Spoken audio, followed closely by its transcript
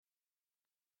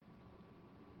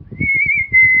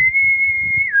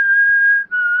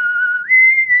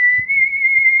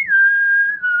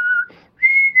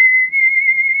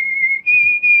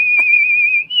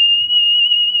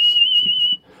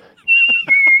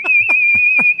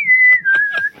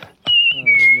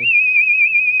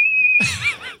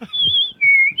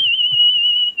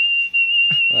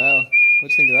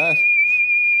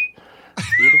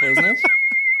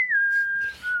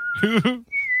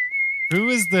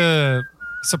the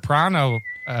soprano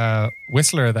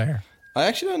whistler there? I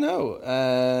actually don't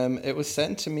know. It was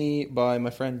sent to me by my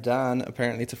friend Dan.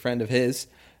 Apparently it's a friend of his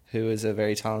who is a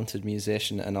very talented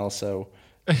musician and also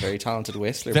a very talented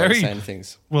whistler by the sound of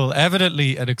things. Well,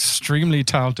 evidently an extremely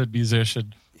talented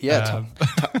musician. Yeah,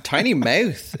 tiny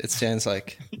mouth, it sounds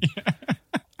like. Yeah.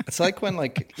 It's like when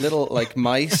like little like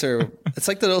mice or... It's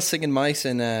like the little singing mice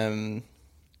in...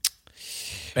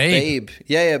 Babe.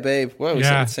 Yeah, Babe. Whoa, we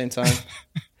said it at the same time.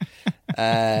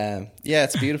 Yeah,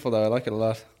 it's beautiful though. I like it a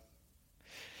lot.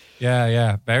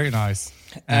 Yeah. Very nice.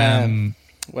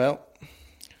 Well,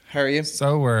 how are you?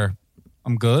 So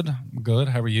I'm good.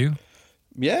 How are you?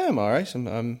 Yeah, I'm all right.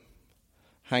 I'm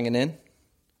hanging in.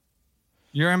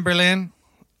 You're in Berlin?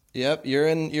 Yep, you're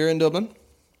in Dublin.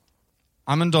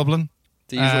 I'm in Dublin.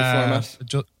 The usual format.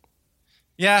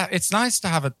 Yeah, it's nice to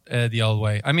have it the old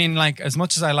way. I mean, like, as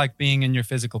much as I like being in your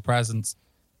physical presence,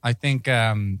 I think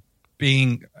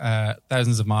being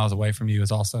thousands of miles away from you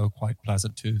is also quite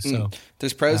pleasant too. So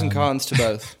there's pros and cons to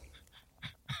both.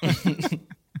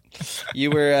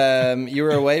 You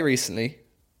were away recently.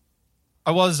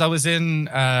 I was in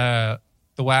the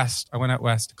West. I went out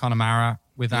west to Connemara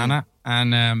with Anna,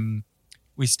 and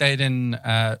we stayed in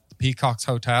the Peacock's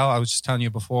Hotel. I was just telling you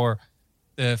before.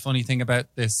 The funny thing about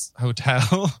this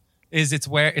hotel is it's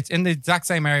in the exact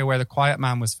same area where The Quiet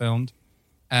Man was filmed.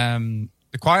 The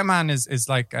Quiet Man is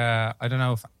like I don't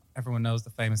know if everyone knows the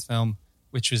famous film,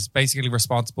 which is basically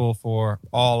responsible for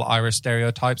all Irish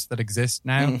stereotypes that exist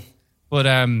now. But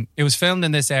it was filmed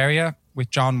in this area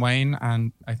with John Wayne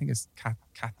and I think it's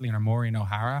Kathleen or Maureen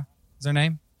O'Hara is her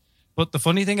name. But the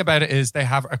funny thing about it is they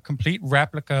have a complete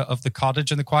replica of the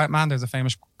cottage in The Quiet Man. There's a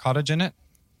famous cottage in it.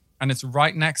 And it's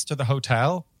right next to the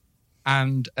hotel,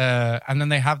 and then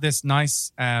they have this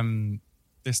nice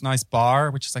bar,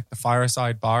 which is like the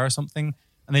fireside bar or something.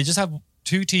 And they just have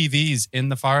 2 TVs in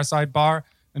the fireside bar,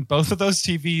 and both of those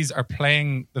TVs are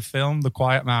playing the film The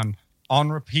Quiet Man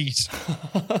on repeat,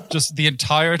 just the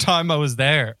entire time I was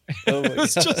there. Oh it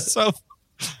was just so.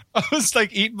 I was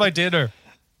like eating my dinner,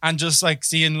 and just like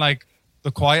seeing like The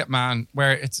Quiet Man,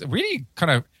 where it's really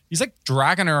kind of. He's like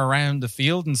dragging her around the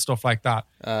field and stuff like that.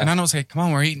 And Anna was like, come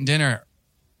on, we're eating dinner.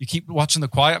 You keep watching The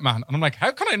Quiet Man. And I'm like,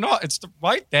 how can I not? It's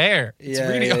right there. It's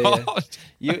really odd.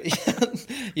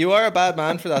 You are a bad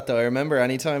man for that though. I remember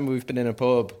anytime we've been in a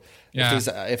pub,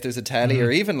 if there's a telly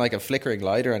or even like a flickering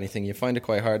light or anything, you find it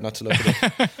quite hard not to look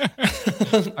at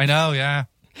it. I know, yeah.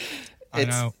 I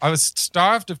know. I was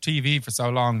starved of TV for so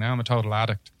long. Now I'm a total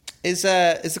addict. Is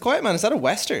The Quiet Man, is that a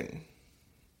Western?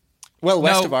 Well,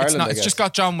 west of Ireland, it's not. I guess. It's just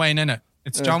got John Wayne in it.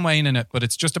 It's John Wayne in it, but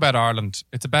it's just about Ireland.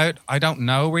 It's about, I don't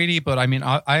know really, but I mean,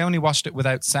 I only watched it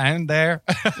without sound there.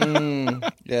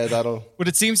 Yeah, that'll... But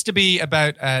it seems to be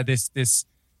about this,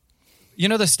 you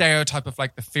know, the stereotype of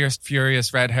like the fierce,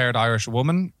 furious, red-haired Irish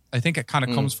woman. I think it kind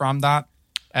of comes from that.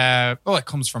 It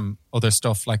comes from other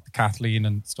stuff like the Kathleen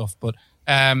and stuff, but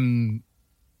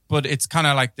it's kind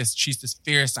of like this, she's this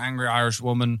fierce, angry Irish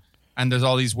woman. And there's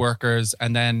all these workers,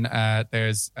 and then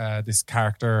there's this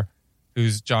character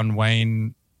who's John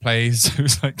Wayne plays,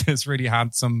 who's like this really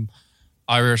handsome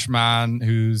Irish man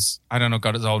who's, I don't know,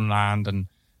 got his own land. And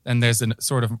then there's a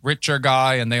sort of richer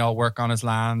guy, and they all work on his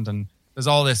land. And there's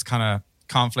all this kind of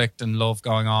conflict and love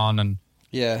going on. And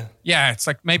yeah, it's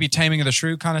like maybe Taming of the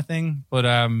Shrew kind of thing. But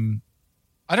I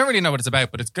don't really know what it's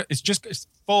about, but it's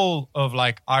full of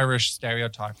like Irish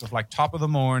stereotypes of like top of the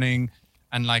morning,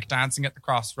 and like dancing at the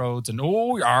crossroads and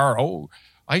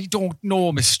I don't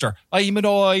know, mister. I'm an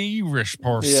Irish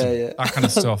person. Yeah. That kind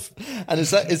of stuff. And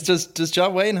does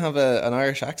John Wayne have an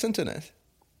Irish accent in it?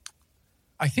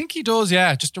 I think he does,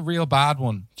 yeah. Just a real bad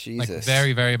one. Jesus. Like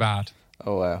very, very bad.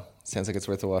 Oh, wow. Sounds like it's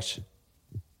worth a watch.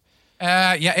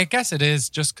 Yeah, I guess it is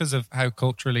just because of how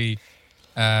culturally...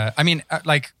 I mean,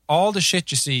 like all the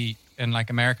shit you see in like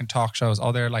American talk shows,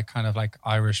 all their like kind of like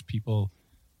Irish people,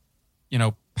 you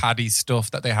know, Paddy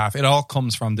stuff that they have, it all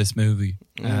comes from this movie,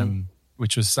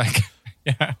 which was like,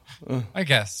 I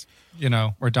guess, you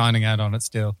know, we're dining out on it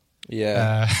still.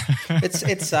 Yeah.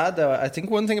 It's sad though. I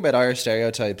think one thing about Irish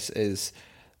stereotypes is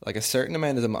like a certain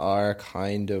amount of them are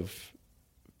kind of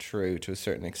true to a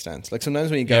certain extent. Like sometimes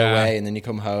when you go away and then you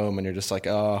come home and you're just like,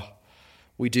 oh,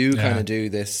 we do kind of do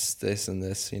this and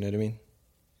this, you know what I mean?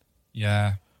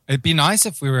 Yeah. It'd be nice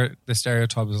if the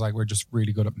stereotype was like we're just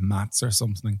really good at maths or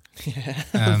something. Yeah.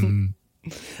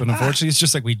 But unfortunately, it's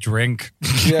just like we drink.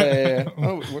 Yeah.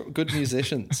 Oh, we're good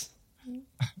musicians.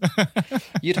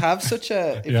 You'd have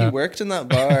if you worked in that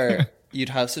bar, you'd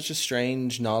have such a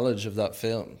strange knowledge of that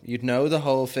film. You'd know the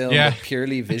whole film but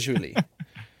purely visually.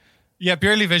 Yeah,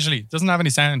 purely visually. It doesn't have any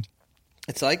sound.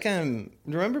 It's like,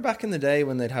 remember back in the day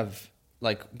when they'd have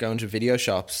like going to video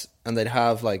shops and they'd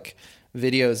have like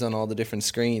videos on all the different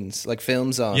screens, like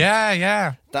films on.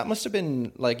 Yeah. That must have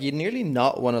been like, you'd nearly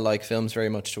not want to like films very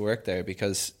much to work there,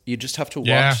 because you just have to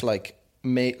watch like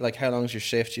how long's your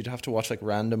shift? You'd have to watch like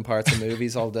random parts of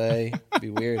movies all day. It'd be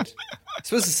weird. I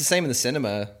suppose it's the same in the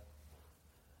cinema.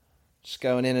 Just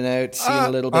going in and out, seeing a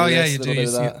little bit of this, a little bit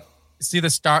of that. See the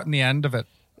start and the end of it.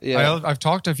 Yeah. I've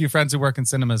talked to a few friends who work in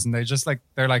cinemas, and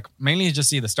they're like mainly you just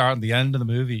see the start and the end of the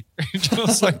movie.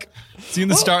 Just like seeing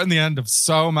the start and the end of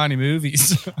so many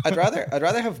movies. I'd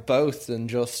rather have both than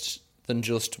just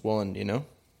one, you know?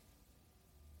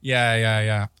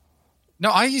 Yeah. No,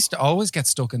 I used to always get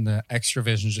stuck in the extra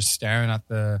vision, just staring at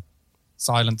the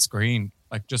silent screen,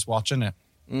 like just watching it.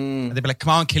 And they'd be like,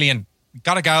 "Come on, Killian, we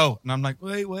gotta go," and I'm like,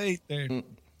 "Wait, there."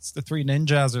 It's the Three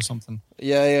Ninjas or something.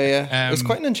 Yeah. It was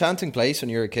quite an enchanting place when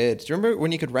you were a kid. Do you remember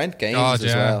when you could rent games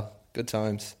as well? Good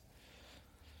times.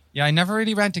 Yeah, I never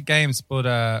really rented games, but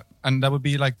and that would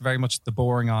be like very much the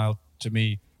boring aisle to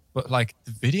me. But like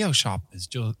the video shop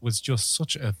was just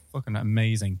such a fucking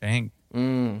amazing thing.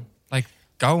 Like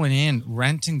going in,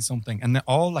 renting something, and they're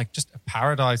all like just a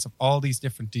paradise of all these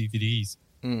different DVDs.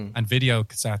 And video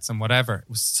cassettes and whatever. It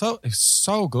was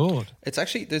so good. It's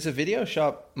actually, there's a video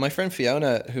shop. My friend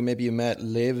Fiona, who maybe you met,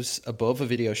 lives above a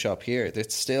video shop here.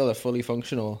 It's still a fully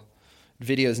functional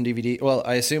videos and DVD. Well,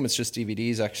 I assume it's just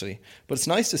DVDs actually, but it's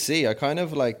nice to see. I kind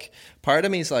of like, part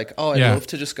of me is like, I'd love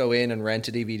to just go in and rent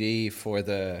a DVD for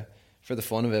the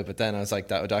fun of it, but then I was like,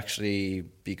 that would actually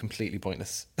be completely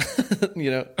pointless.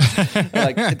 You know,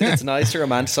 like it's nice to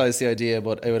romanticize the idea,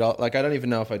 but it would like, I don't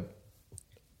even know if I'd.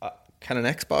 Can an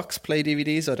Xbox play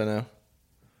DVDs? I don't know.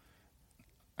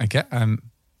 I get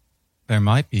there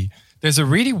might be. There's a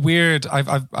really weird.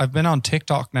 I've been on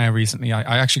TikTok now recently.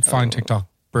 I actually find TikTok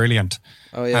brilliant.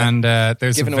 Oh yeah. And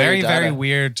there's a very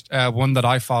weird one that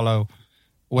I follow,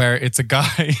 where it's a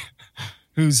guy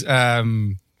who's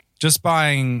just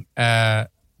buying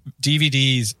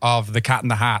DVDs of The Cat in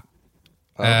the Hat.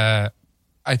 I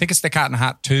think it's The Cat in the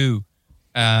Hat 2.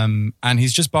 And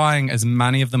he's just buying as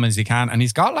many of them as he can, and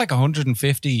he's got like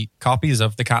 150 copies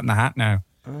of The Cat in the Hat now,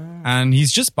 and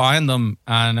he's just buying them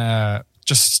and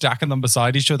just stacking them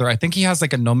beside each other. I think he has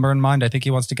like a number in mind. I think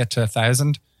he wants to get to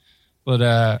 1,000,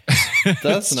 but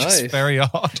that's nice. Very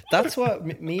odd. That's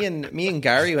what me and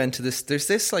Gary went to this. There's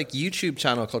this like YouTube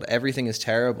channel called Everything Is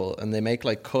Terrible, and they make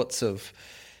like cuts of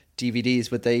DVDs,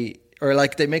 but they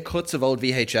make cuts of old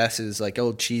VHSs, like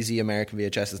old cheesy American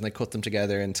VHSs, and they cut them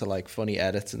together into like funny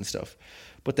edits and stuff.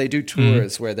 But they do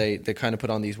tours where they kind of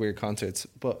put on these weird concerts.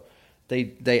 But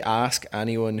they ask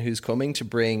anyone who's coming to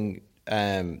bring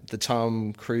the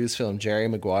Tom Cruise film Jerry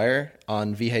Maguire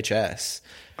on VHS.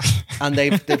 And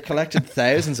they've collected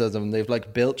thousands of them. They've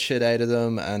like built shit out of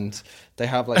them, and they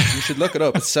have like, you should look it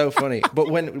up. It's so funny.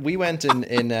 But when we went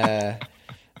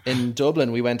in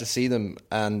Dublin, we went to see them,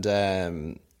 and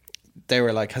they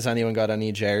were like, "Has anyone got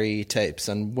any Jerry tapes?"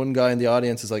 And one guy in the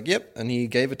audience is like, "Yep," and he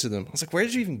gave it to them. I was like, "Where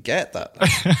did you even get that?"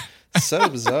 Like, so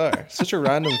bizarre. Such a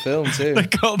random film too. They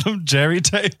call them Jerry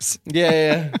tapes.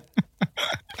 Yeah.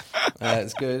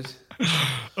 It's good.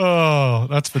 Oh,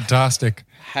 that's fantastic.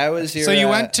 How is your? So you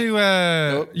went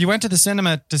to the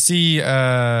cinema to see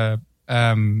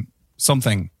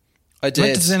something. I did.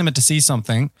 Went to the cinema to see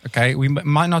something. Okay, we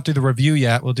might not do the review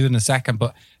yet. We'll do it in a second.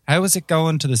 But how was it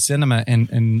going to the cinema?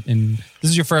 In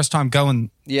this is your first time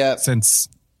going? Yeah. Since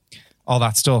all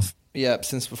that stuff. Yeah,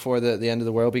 since before the end of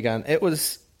the world began. It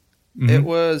was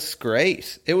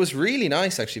great. It was really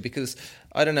nice actually, because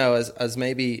I don't know, as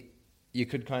maybe you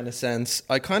could kind of sense,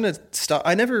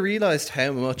 I never realized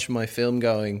how much my film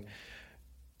going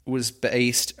was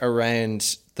based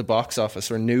around the box office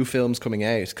or new films coming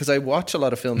out, because I watch a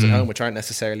lot of films at home which aren't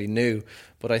necessarily new,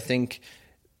 but I think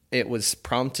it was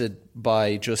prompted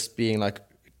by just being like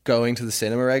going to the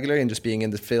cinema regularly and just being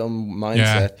in the film mindset.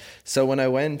 Yeah. So when I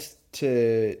went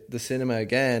to the cinema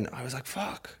again, I was like,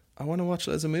 fuck, I want to watch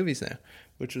loads of movies now,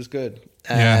 which was good.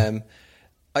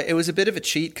 It was a bit of a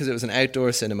cheat because it was an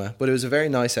outdoor cinema, but it was a very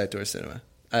nice outdoor cinema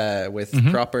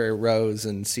with proper rows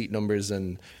and seat numbers,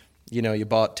 and you know, you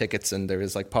bought tickets and there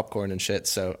was like popcorn and shit.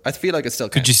 So I feel like it's still.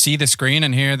 Could you see the screen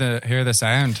and hear the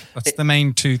sound? That's the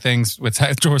main two things with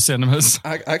outdoor cinemas.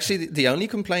 Actually, the only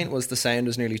complaint was the sound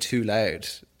was nearly too loud.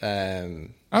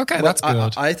 Okay, that's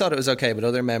good. I thought it was okay, but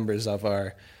other members of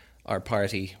our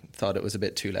party thought it was a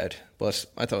bit too loud. But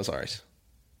I thought it was alright.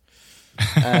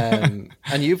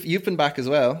 And you've been back as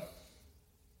well.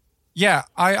 Yeah,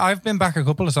 I've been back a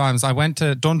couple of times. I went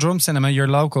to Dundrum Cinema, your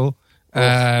local.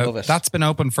 Love it. That's been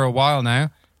open for a while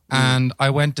now. And I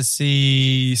went to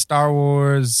see Star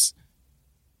Wars.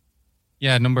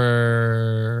 Yeah,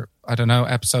 I don't know,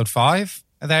 episode 5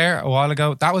 there a while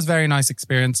ago. That was a very nice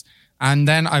experience. And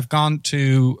then I've gone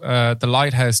to the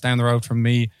Lighthouse down the road from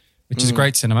me, which is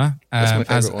great cinema,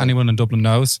 as anyone in Dublin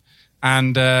knows.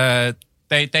 And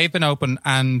they've been open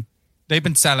and they've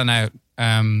been selling out.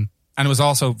 And it was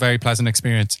also a very pleasant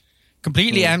experience.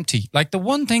 Completely empty. Like the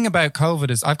one thing about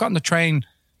COVID is I've gotten the train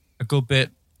a good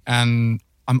bit and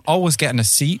I'm always getting a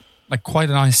seat, like quite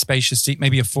a nice spacious seat,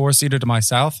 maybe a 4-seater to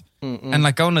myself. And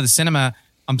like going to the cinema,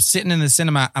 I'm sitting in the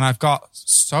cinema and I've got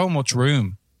so much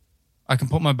room. I can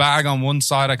put my bag on one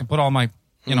side. I can put all my,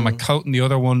 my coat in the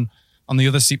other one on the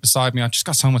other seat beside me. I've just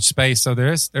got so much space. So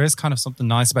there is kind of something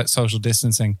nice about social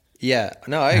distancing. Yeah,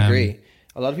 no, I agree.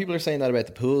 A lot of people are saying that about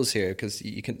the pools here because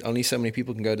only so many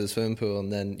people can go to the swimming pool,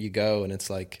 and then you go and it's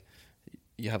like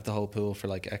you have the whole pool for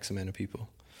like X amount of people.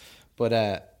 But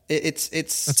it's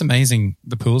that's amazing.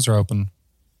 The pools are open.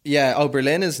 Yeah. Oh,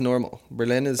 Berlin is normal.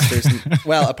 Berlin is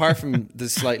well, apart from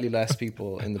there's slightly less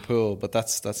people in the pool, but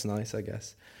that's nice, I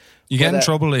guess. You get in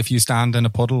trouble if you stand in a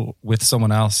puddle with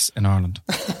someone else in Ireland.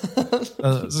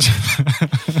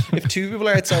 If 2 people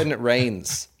are outside and it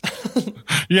rains.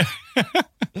 Yeah.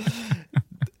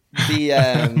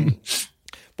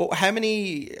 But how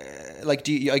many,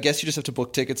 do you, I guess you just have to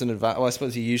book tickets in advance. Well, I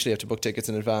suppose you usually have to book tickets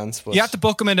in advance. But you have to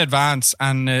book them in advance.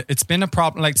 And it's been a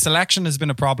problem. Like selection has been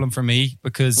a problem for me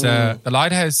because the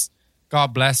Lighthouse,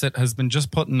 God bless it, has been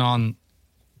just putting on,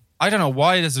 I don't know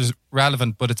why this is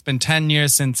relevant, but it's been 10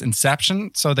 years since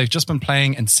Inception. So they've just been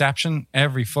playing Inception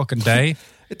every fucking day.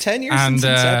 10 years since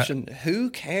Inception. Who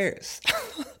cares?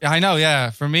 I know, yeah.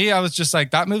 For me, I was just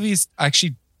like, that movie's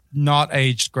actually not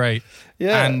aged great.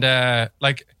 Yeah. And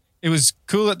it was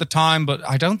cool at the time, but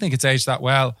I don't think it's aged that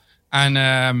well.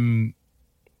 And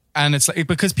it's like,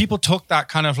 because people took that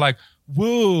kind of like,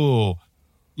 whoa,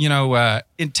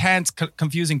 intense,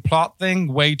 confusing plot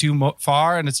thing way too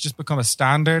far, and it's just become a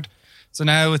standard. So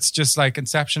now it's just like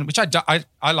Inception, which I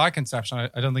like Inception.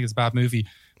 I don't think it's a bad movie,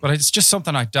 but it's just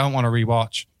something I don't want to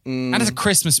rewatch. And it's a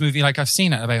Christmas movie. Like I've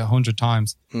seen it about 100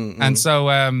 times. And so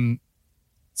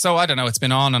I don't know, it's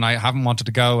been on and I haven't wanted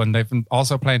to go. And they've been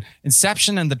also playing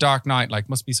Inception and The Dark Knight, like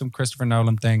must be some Christopher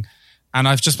Nolan thing. And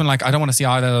I've just been like, I don't want to see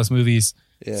either of those movies.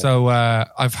 Yeah. So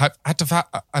I've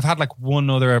had like one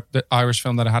other Irish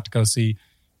film that I had to go see,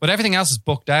 but everything else is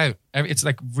booked out. It's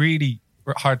like really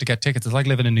hard to get tickets. It's like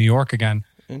living in New York again,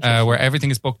 where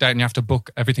everything is booked out and you have to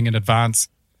book everything in advance.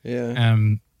 Yeah.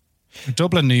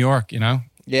 Dublin, New York,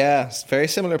 Yeah, very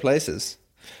similar places.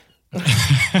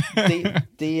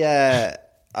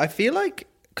 I feel like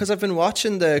because I've been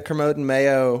watching the Kermode and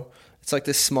Mayo, it's like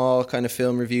this small kind of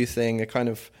film review thing, kind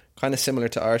of similar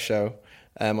to our show.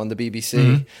 On the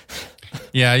BBC.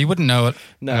 Yeah, you wouldn't know it.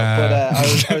 No, but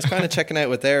I was kind of checking out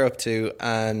what they're up to,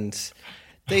 and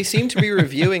they seem to be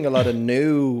reviewing a lot of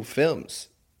new films.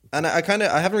 And I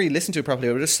haven't really listened to it properly.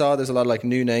 I just saw there's a lot of like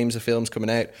new names of films coming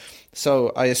out.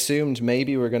 So I assumed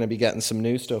maybe we're going to be getting some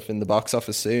new stuff in the box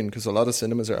office soon because a lot of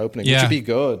cinemas are opening, which would be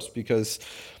good because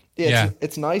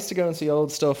it's nice to go and see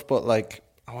old stuff, but like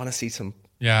I want to see some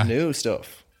new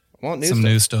stuff. I want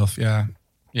new stuff. Yeah.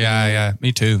 Yeah.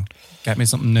 Me too. Get me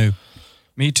something new.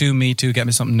 Me too. Get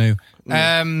me something new.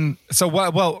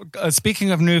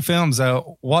 Speaking of new films,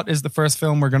 what is the first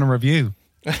film we're going to review?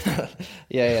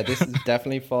 This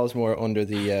definitely falls more under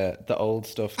the old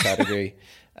stuff category.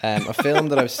 A film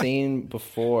that I've seen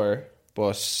before,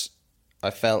 but I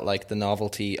felt like the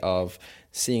novelty of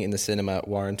seeing it in the cinema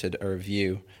warranted a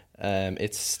review.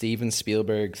 It's Steven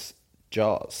Spielberg's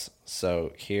Jaws.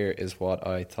 So here is what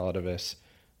I thought of it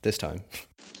this time.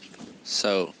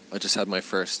 So I just had my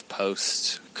first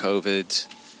post-COVID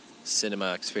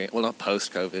cinema experience. Well, not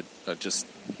post-COVID, but just,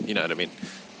 you know what I mean,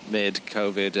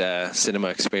 mid-COVID cinema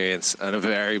experience, and a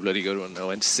very bloody good one. I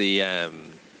went to see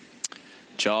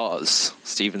Jaws,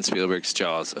 Steven Spielberg's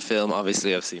Jaws, a film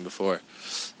obviously I've seen before,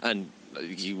 and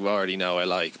you already know I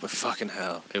like, but fucking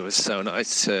hell, it was so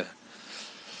nice to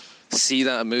see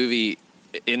that movie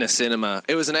in a cinema.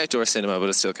 It was an outdoor cinema, but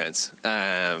it still counts.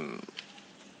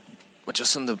 But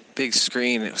just on the big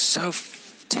screen, it was so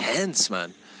tense,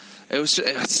 man.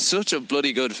 It's such a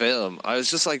bloody good film. I was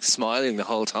just like smiling the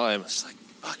whole time. I was like,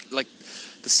 fuck, like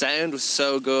the sound was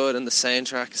so good and the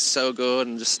soundtrack is so good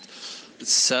and just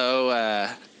it's so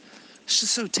it's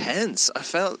just so tense. I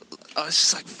was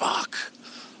just like, fuck.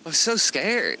 I was so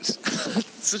scared.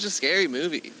 It's such a scary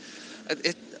movie.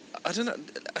 I don't know.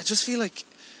 I just feel like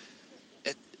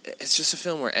it's just a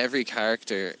film where every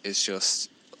character is just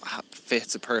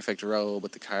fits a perfect role,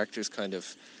 but the characters kind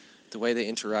of the way they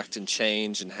interact and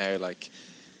change, and how like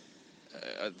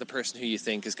the person who you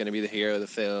think is going to be the hero of the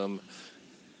film,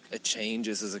 it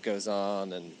changes as it goes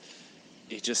on, and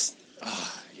it just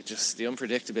just the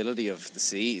unpredictability of the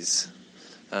seas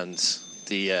and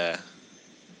the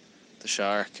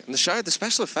shark. And the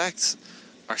special effects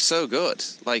are so good.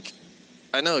 Like,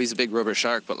 I know he's a big rubber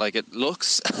shark, but like it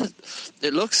looks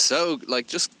so like,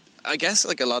 just, I guess,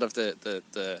 like a lot of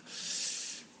the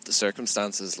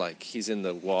circumstances, like he's in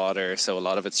the water, so a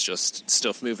lot of it's just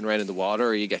stuff moving around in the water,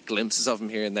 or you get glimpses of him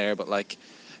here and there, but like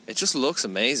it just looks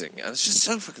amazing, and it's just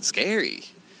so fucking scary.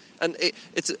 And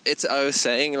it's I was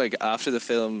saying, like, after the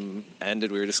film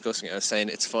ended, we were discussing it, I was saying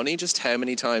it's funny just how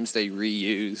many times they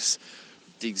reuse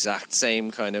the exact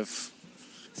same kind of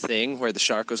thing, where the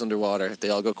shark goes underwater, they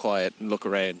all go quiet and look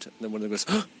around, and then one of them goes,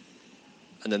 "Huh!"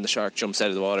 and then the shark jumps out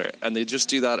of the water, and they just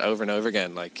do that over and over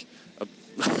again, like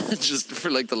just for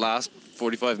like the last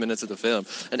 45 minutes of the film,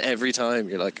 and every time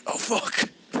you're like, oh fuck,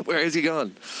 where is he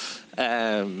gone?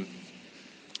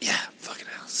 Yeah, fucking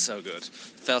hell, so good.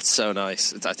 Felt so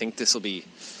nice. I think this will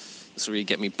really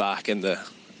get me back in the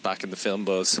film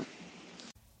buzz.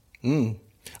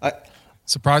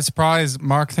 Surprise, surprise!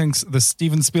 Mark thinks the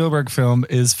Steven Spielberg film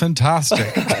is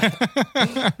fantastic.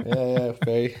 Yeah,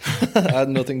 very.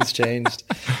 Nothing's changed.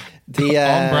 On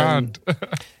brand.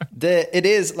 It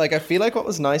is, like, I feel like what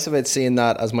was nice about seeing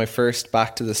that as my first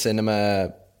back to the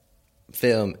cinema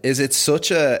film is it's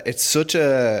such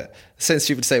a sounds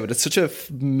stupid to say, but it's such a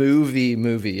movie,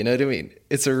 you know what I mean?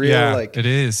 It's a real, like, it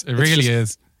is, it really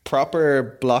is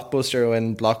proper blockbuster,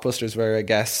 when blockbusters were, I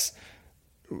guess,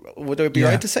 would it be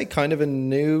right to say, kind of a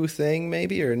new thing,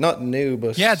 maybe, or not new,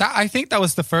 but I think that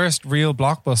was the first real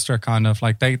blockbuster, kind of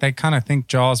like they kind of think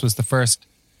Jaws was the first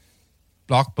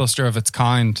blockbuster of its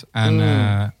kind,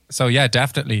 and so yeah,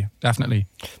 definitely.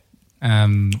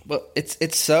 But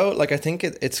it's so, like, I think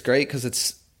it's great because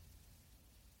it's,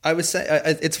 I would say,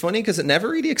 it's funny because it never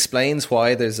really explains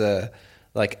why there's a,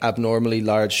 like, abnormally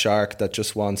large shark that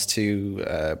just wants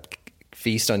to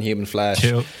feast on human flesh.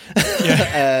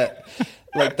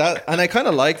 Like that, and I kind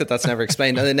of like that that's never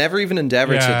explained, and they never even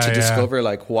endeavor to discover,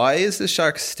 like, why is this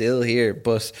shark still here?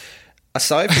 But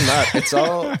aside from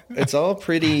that, it's all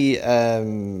pretty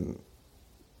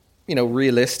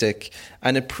realistic,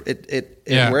 and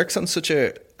it works on such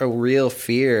a real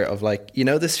fear of, like,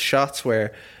 this shots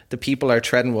where the people are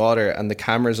treading water and the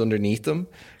camera's underneath them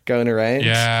going around.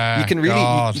 Yeah, you can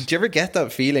really. Do you ever get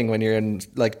that feeling when you're in,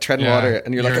 like, treading water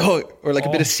and you're like, oh, or like a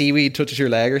bit of seaweed touches your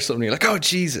leg or something? You're like, oh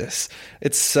Jesus!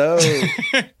 It's so.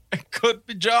 It could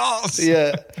be Jaws.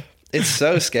 Yeah, it's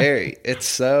so scary. It's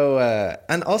so,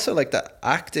 and also, like, the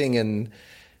acting and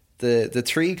the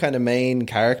three kind of main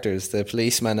characters, the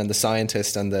policeman and the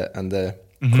scientist and the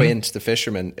Quint, the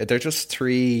fisherman. They're just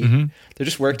three. They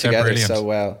just work together brilliant. So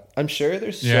well. I'm sure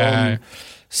there's some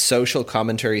social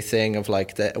commentary thing of,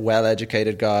 like, the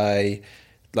well-educated guy,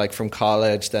 like, from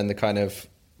college, then the kind of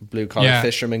blue-collar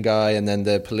fisherman guy, and then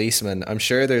the policeman. I'm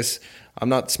sure there's. I'm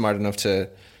not smart enough to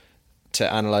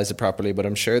analyze it properly, but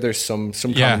I'm sure there's some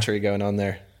commentary going on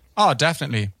there. Oh,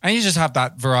 definitely. And you just have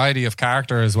that variety of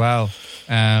character as well.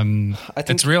 I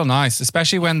think it's real nice,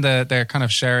 especially when they're kind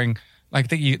of sharing, like,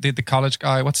 the college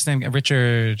guy, what's his name?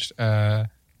 Richard,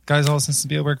 guy's always in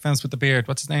Spielberg films with the beard.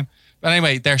 What's his name? But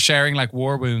anyway, they're sharing, like,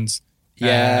 war wounds.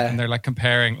 And they're, like,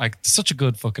 comparing, like, such a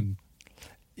good fucking,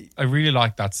 I really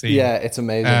like that scene. Yeah, it's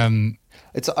amazing.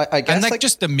 It's, I guess, and like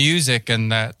just the music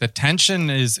and the tension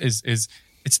is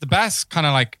it's the best kind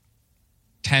of, like,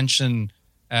 tension,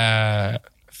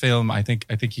 film I think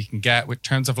you can get, with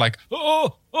terms of, like,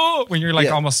 when you're,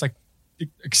 like, almost, like,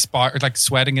 expired, like,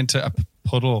 sweating into a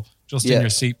puddle just in your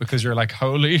seat because you're like,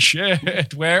 holy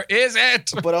shit, where is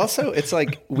it? But also, it's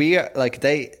like, we are, like,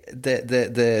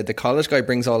 the college guy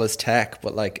brings all his tech,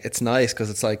 but, like, it's nice because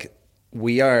it's like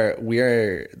we are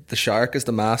the shark is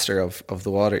the master of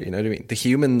the water, you know what I mean? The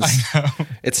humans,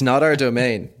 it's not our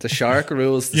domain. The shark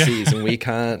rules the seas, and we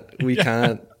can't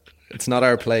it's not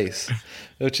our place,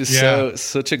 which is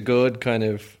such a good kind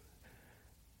of,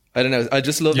 I don't know, I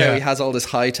just love how he has all this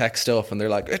high-tech stuff and they're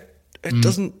like, it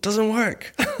doesn't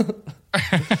work.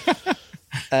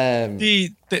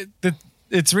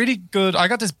 It's really good. I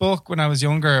got this book when I was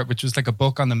younger, which was like a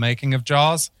book on the making of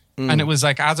Jaws, and it was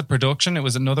like, as a production, it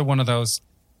was another one of those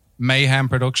mayhem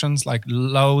productions, like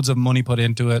loads of money put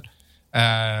into it,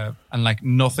 and like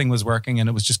nothing was working, and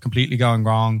it was just completely going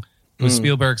wrong. It was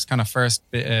Spielberg's kind of first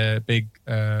big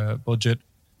budget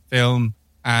film,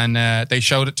 and they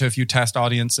showed it to a few test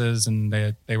audiences, and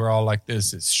they were all like,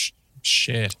 "This is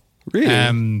shit." Really?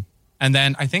 And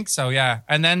then I think so, yeah.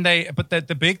 And then but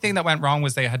the big thing that went wrong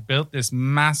was they had built this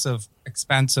massive,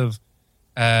 expensive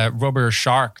rubber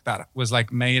shark that was,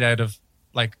 like, made out of,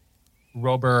 like,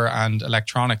 rubber and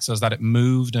electronics, so that it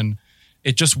moved, and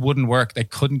it just wouldn't work. They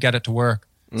couldn't get it to work.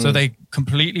 So they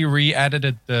completely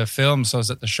re-edited the film so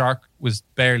that the shark was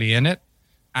barely in it.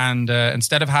 And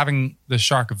instead of having the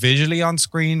shark visually on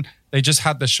screen, they just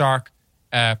had the shark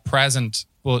present,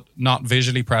 but not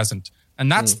visually present.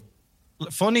 And that's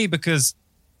funny because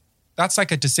that's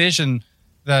like a decision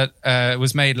that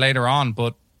was made later on,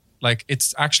 but like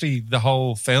it's actually the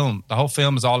whole film. The whole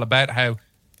film is all about how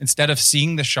instead of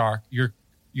seeing the shark, you're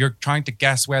trying to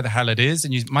guess where the hell it is,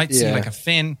 and you might see like a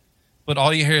fin, but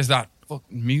all you hear is that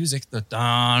fucking music, the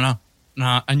da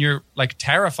na, and you're like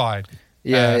terrified.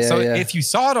 So if you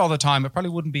saw it all the time, it probably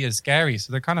wouldn't be as scary.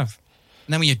 So they're kind of,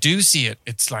 and then when you do see it,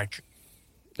 it's like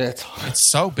it's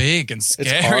so big and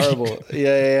scary. It's horrible.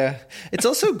 Yeah. It's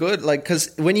also good, like,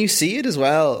 because when you see it as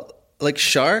well, like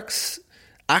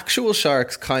actual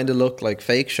sharks kind of look like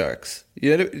fake sharks. Do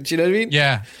you know what I mean?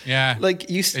 Yeah. Like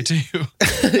they do.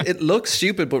 It looks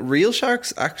stupid, but real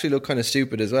sharks actually look kind of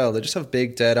stupid as well. They just have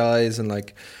big dead eyes and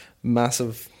like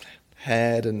massive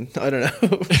head, and I don't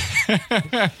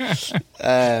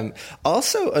know.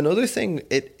 Also, another thing,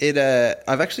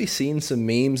 I've actually seen some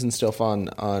memes and stuff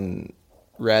on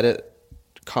Reddit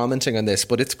commenting on this,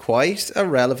 but it's quite a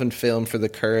relevant film for the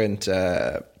current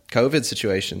COVID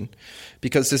situation,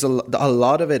 because there's a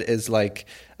lot of it is like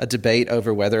a debate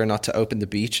over whether or not to open the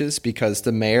beaches, because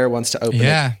the mayor wants to open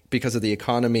it because of the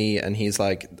economy, and he's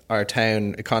like, our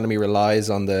town economy relies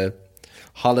on the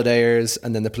holidayers,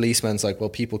 and then the policeman's like, well,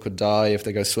 people could die if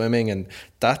they go swimming, and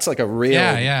that's like a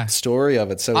real story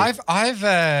of it. So I have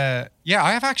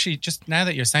actually, just now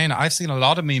that you're saying it, I've seen a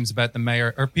lot of memes about the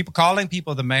mayor, or people calling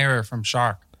people the mayor from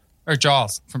Shark or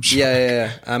Jaws from Shark.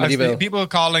 Yeah. Amityville. People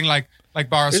calling like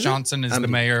Boris Johnson is the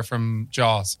mayor from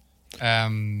Jaws.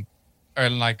 Or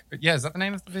like, is that the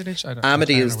name of the village?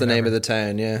 Amity is the name of the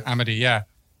town, yeah. Amity, yeah.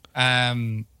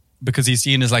 Because he's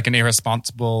seen as like an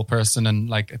irresponsible person, and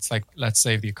like it's like, let's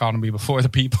save the economy before the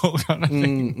people kind of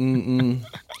thing.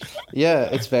 Yeah,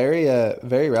 it's very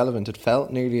very relevant. It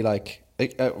felt nearly like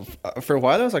for a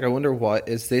while I was like, I wonder why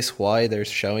they're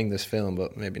showing this film,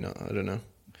 but maybe not. I don't know.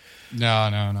 No,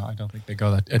 I don't think they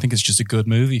go that. I think it's just a good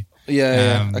movie.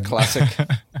 Yeah, a classic,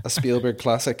 a Spielberg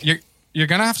classic. You're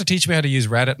gonna have to teach me how to use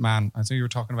Reddit, man. I think you were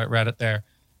talking about Reddit there.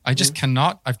 I just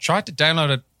cannot. I've tried to download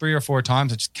it 3 or 4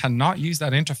 times. I just cannot use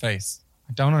that interface.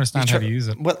 I don't understand how to use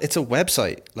it. Well, it's a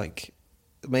website. Like,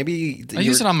 maybe I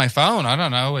use it on my phone. I don't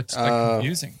know. It's like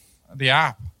confusing. The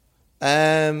app.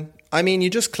 I mean, you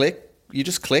just click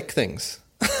things.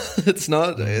 It's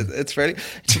not. It's very.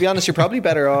 To be honest, you're probably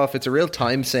better off. It's a real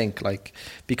time sink, like,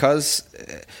 because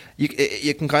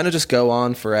you can kind of just go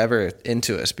on forever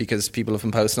into it because people have been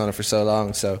posting on it for so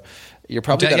long. So you're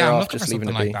probably better off just leaving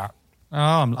it be. That. Oh,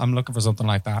 I'm looking for something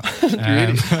like that.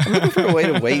 Really? I'm looking for a way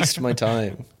to waste my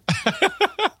time.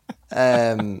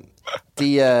 I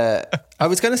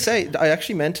was going to say, I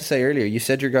actually meant to say earlier, you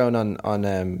said you're going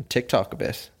on TikTok a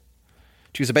bit.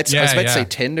 I was about to say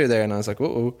Tinder there, and I was like,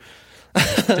 whoa.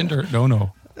 Tinder? No.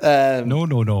 No.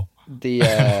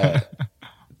 The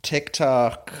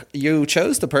TikTok, you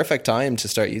chose the perfect time to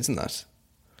start using that.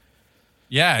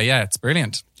 Yeah, it's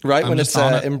brilliant. Right when it's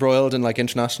embroiled in like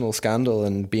international scandal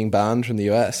and being banned from the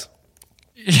US.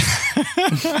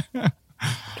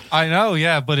 I know,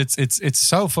 yeah, but it's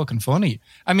so fucking funny.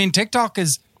 I mean, TikTok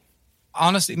is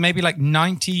honestly maybe like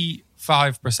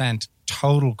 95%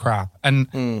 total crap. And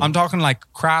I'm talking like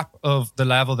crap of the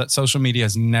level that social media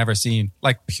has never seen,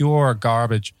 like pure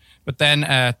garbage. But then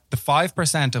the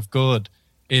 5% of good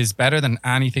is better than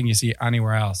anything you see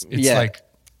anywhere else. It's like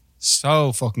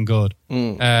so fucking good.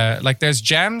 Like there's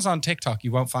gems on TikTok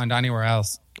you won't find anywhere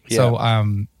else. So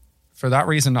for that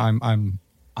reason, I'm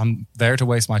there to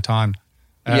waste my time.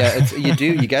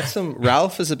 You get some.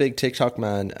 Ralph is a big TikTok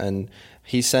man, and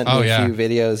he sent me a few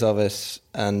videos of it,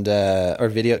 and or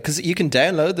video, because you can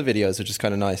download the videos, which is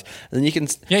kind of nice. And then you can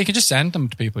just send them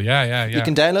to people. Yeah. You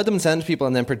can download them and send to people,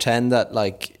 and then pretend that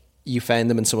like you found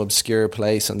them in some obscure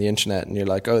place on the internet, and you're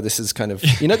like, oh, this is kind of,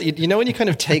 you know when you kind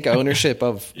of take ownership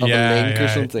of a link or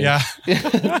something. Yeah.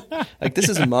 Like, this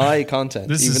is my content,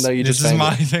 though you just found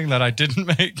my thing that I didn't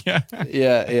make.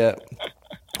 Yeah.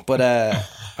 But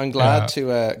I'm glad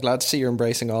to see you're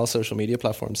embracing all social media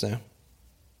platforms now.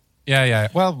 Yeah.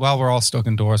 Well, while we're all stuck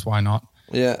indoors, why not?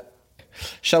 Yeah.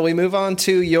 Shall we move on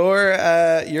to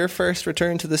your first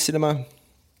return to the cinema?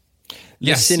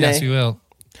 Yes, we will.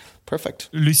 Perfect.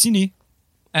 Le ciné.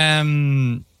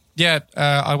 I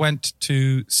went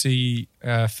to see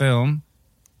a film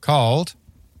called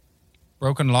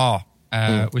Broken Law,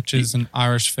 which is an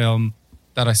Irish film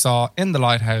that I saw in the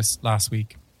Lighthouse last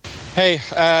week. Hey,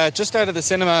 just out of the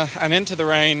cinema and into the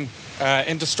rain,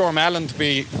 into Stormellen to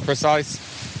be precise,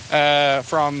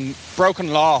 from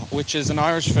Broken Law, which is an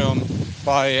Irish film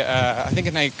by, I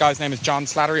think the guy's name is John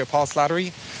Slattery or Paul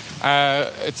Slattery.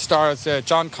 It stars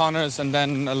John Connors and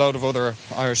then a load of other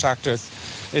Irish actors.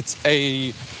 It's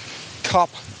a cop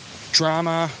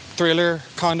drama thriller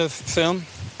kind of film.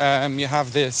 You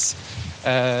have these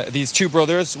two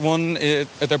brothers. One,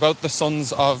 they're both the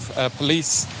sons of a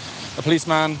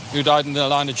policeman who died in the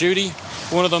line of duty.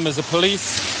 One of them is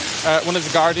one is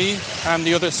a Gardaí, and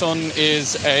the other son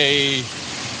is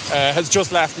has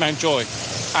just left Mountjoy.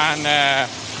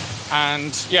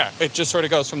 And yeah, it just sort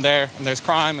of goes from there. And there's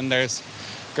crime, and there's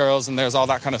girls, and there's all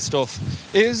that kind of stuff.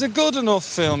 It is a good enough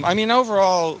film. I mean,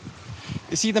 overall,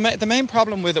 you see, the main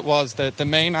problem with it was that the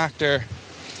main actor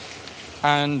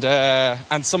and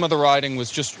some of the writing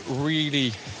was just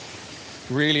really,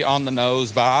 really on the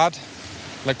nose bad,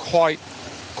 like quite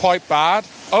bad.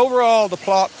 Overall, the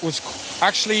plot was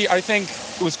actually, I think,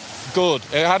 it was good.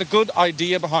 It had a good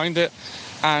idea behind it,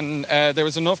 and there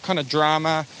was enough kind of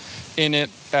drama in it,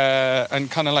 and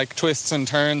kind of like twists and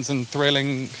turns and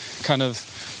thrilling kind of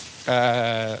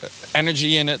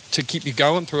energy in it to keep you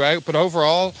going throughout. But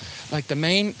overall, like the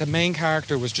main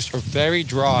character was just very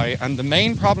dry, and the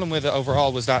main problem with it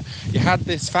overall was that you had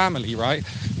this family, right,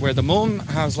 where the mum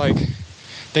has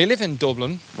they live in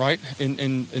Dublin, right,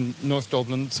 in North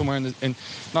Dublin, somewhere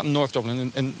not in North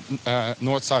Dublin, in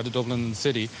north side of Dublin in the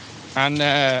city, and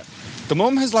the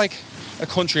mum has like a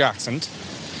country accent.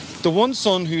 The one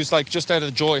son, who's like just out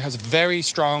of joy, has a very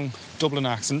strong Dublin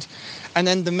accent, and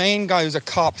then the main guy, who's a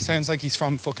cop, sounds like he's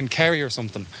from fucking Kerry or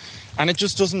something, and it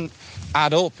just doesn't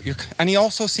add up. And he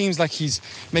also seems like he's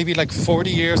maybe like 40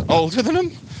 years older than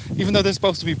him, even though they're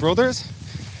supposed to be brothers.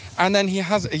 And then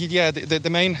the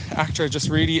main actor just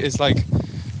really is like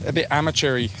a bit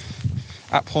amateur-y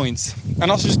at points, and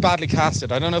also just badly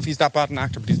casted. I don't know if he's that bad an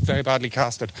actor, but he's very badly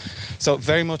casted. So it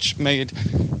very much made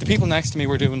the people next to me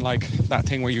were doing like that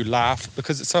thing where you laugh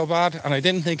because it's so bad, and I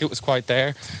didn't think it was quite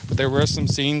there, but there were some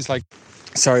scenes like,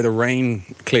 sorry, the rain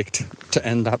clicked to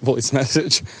end that voice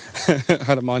message.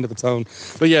 Had a mind of its own.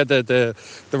 But yeah, the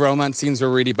romance scenes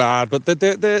were really bad, but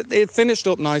it finished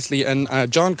up nicely. And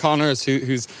John Connors,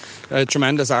 who's a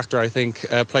tremendous actor, I think,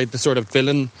 played the sort of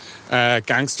villain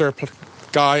gangster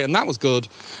guy, and that was good.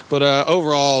 But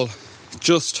overall,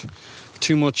 just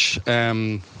too much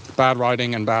bad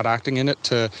writing and bad acting in it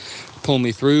to pull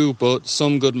me through, but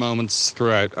some good moments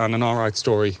throughout and an all right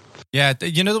story. Yeah,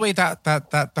 you know the way that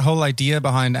the whole idea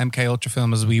behind MK Ultra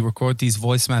film is we record these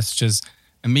voice messages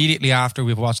immediately after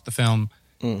we've watched the film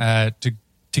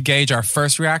to gauge our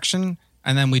first reaction,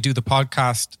 and then we do the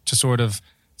podcast to sort of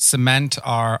cement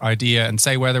our idea and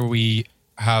say whether we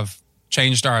have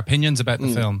changed our opinions about the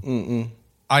film.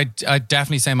 I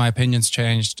definitely say my opinions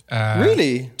changed.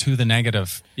 Really? To the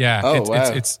negative. Yeah. Oh,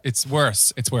 wow. It's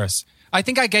worse. It's worse. I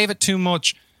think I gave it too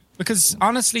much because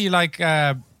honestly, like,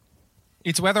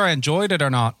 it's whether I enjoyed it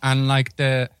or not. And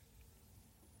the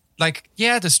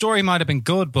story might have been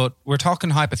good, but we're talking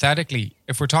hypothetically.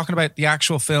 If we're talking about the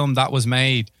actual film that was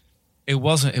made, it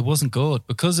wasn't good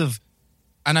because of,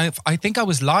 and I think I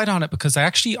was lied on it because I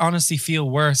actually honestly feel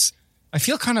worse. I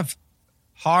feel kind of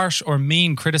harsh or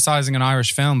mean criticizing an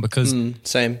Irish film because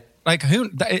same. Like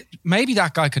maybe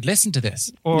that guy could listen to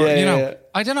this, or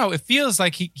I don't know. It feels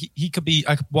like he could be.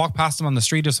 I could walk past him on the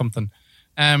street or something.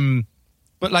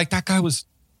 But like that guy was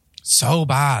so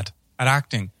bad at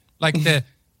acting. Like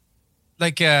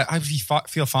I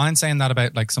feel fine saying that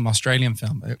about like some Australian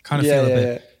film. I kind of feel a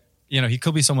bit. You know, he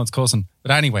could be someone's cousin.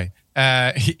 But anyway,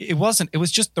 it wasn't. It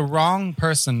was just the wrong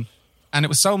person. And it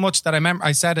was so much that I remember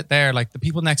I said it there, like the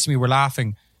people next to me were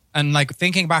laughing. And like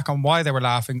thinking back on why they were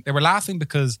laughing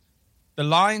because the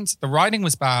writing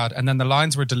was bad, and then the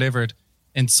lines were delivered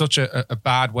in such a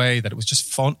bad way that it was just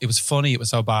fun. It was funny. It was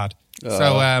so bad.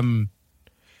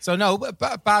 So no,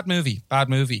 bad movie.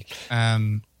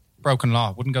 Broken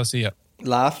Law. Wouldn't go see it.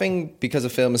 Laughing because a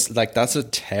film is like, that's a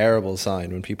terrible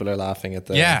sign when people are laughing at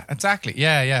the... Yeah, exactly.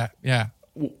 Yeah.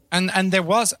 And there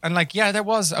was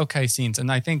okay scenes,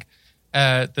 and I think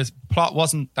the plot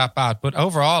wasn't that bad, but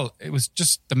overall it was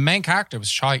just the main character was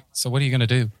shite. So what are you going to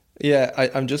do? Yeah,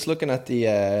 I'm just looking at the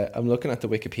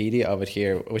Wikipedia of it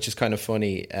here, which is kind of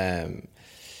funny.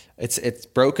 It's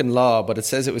Broken Law, but it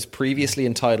says it was previously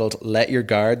entitled Let Your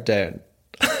Guard Down.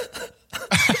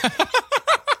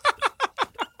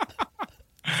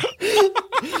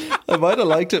 I might have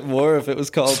liked it more if it was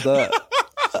called that.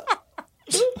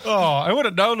 Oh, I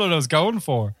wouldn't know what I was going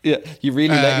for. Yeah, you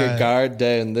really let your guard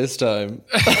down this time.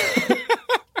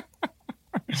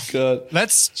 God.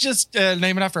 Let's just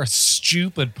name it after a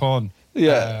stupid pun.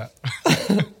 Yeah.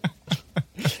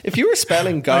 If you were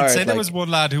spelling guard... I'd say there was one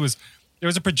lad who was There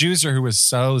was a producer who was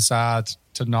so sad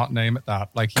to not name it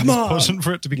that. Like, he was pushing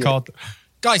for it to be called.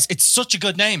 Guys, it's such a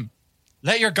good name.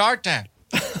 Let your guard down.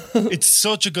 It's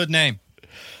such a good name.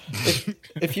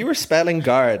 If you were spelling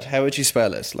guard, how would you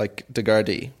spell it? Like the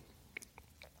Gardaí?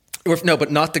 Or no,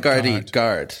 but not the Gardaí.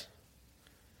 Guard.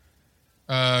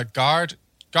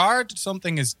 Guard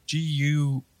something is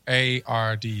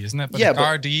Guard, isn't it? But yeah,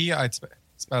 Gardaí, I'd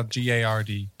spell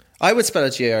Gard. I would spell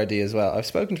it Gard as well. I've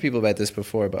spoken to people about this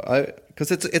before, but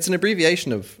because it's an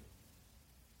abbreviation of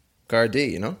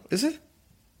Gardaí, you know? Is it?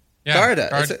 Yeah, Garda.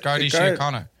 Gardaí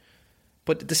Síochána.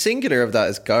 But the singular of that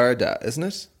is Garda, isn't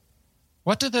it?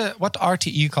 What did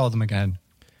RTE call them again?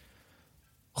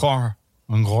 Gardaí.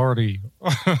 Gardaí.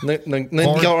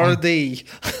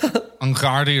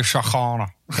 Gardaí Síochána.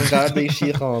 Gardaí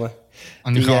Síochána.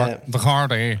 The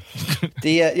Gardaí.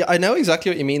 I know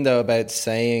exactly what you mean though about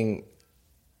saying,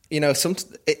 you know,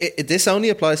 this only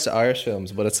applies to Irish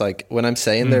films, but it's like when I'm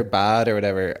saying they're bad or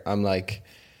whatever, I'm like,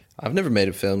 I've never made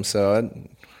a film, so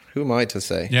who am I to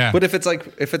say? Yeah. But if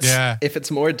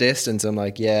it's more distance, I'm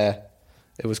like, yeah,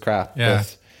 it was crap. Yeah.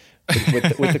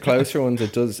 But with the closer ones,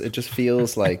 it just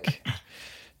feels like,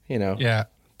 you know, yeah,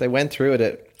 they went through it.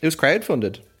 It was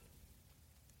crowdfunded.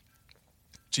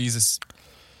 Jesus.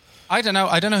 I don't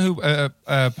know who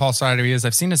Paul Slattery is.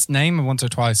 I've seen his name once or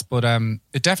twice, but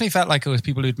it definitely felt like it was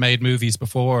people who'd made movies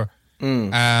before.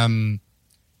 I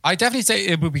definitely say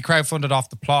it would be crowdfunded off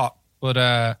the plot, but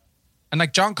and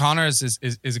like John Connors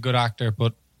is a good actor,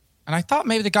 and I thought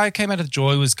maybe the guy who came out of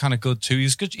Joy was kind of good too. He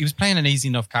was good. He was playing an easy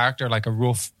enough character, like a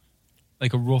rough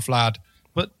lad.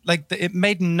 But like it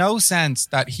made no sense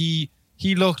that he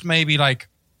looked maybe like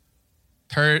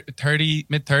 30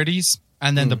 mid-30s.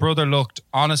 And then the brother looked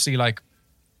honestly like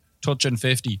touching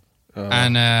 50,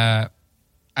 and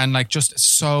like just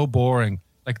so boring.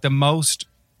 Like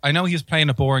I know he was playing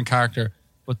a boring character,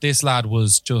 but this lad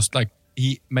was just like,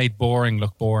 he made boring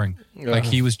look boring. Like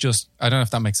he was just, I don't know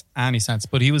if that makes any sense,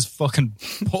 but he was fucking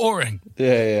boring.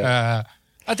 Yeah.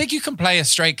 I think you can play a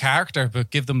straight character,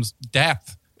 but give them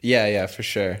depth. Yeah, for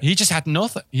sure. He just had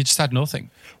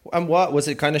nothing. And what was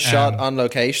it kind of shot on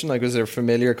location? Like, was there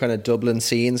familiar kind of Dublin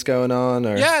scenes going on?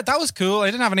 Or? Yeah, that was cool.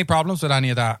 I didn't have any problems with any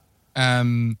of that.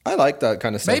 I like that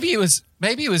kind of stuff. Maybe it was,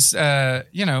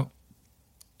 you know,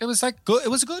 it was like good. It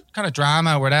was a good kind of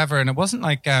drama or whatever. And it wasn't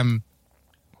like,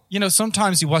 you know,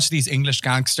 sometimes you watch these English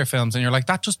gangster films and you're like,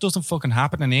 that just doesn't fucking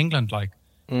happen in England. Like,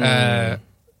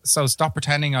 so stop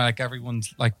pretending like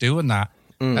everyone's like doing that.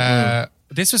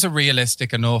 This was a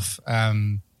realistic enough,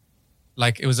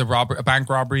 like it was a bank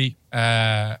robbery,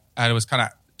 and it was kind of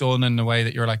done in a way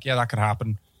that you're like, yeah, that could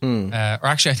happen. Or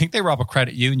actually, I think they rob a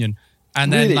credit union,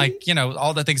 and then like, you know,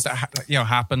 all the things that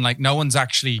happen, like no one's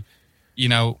actually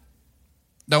killing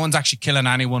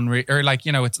anyone, or like,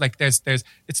 you know, it's like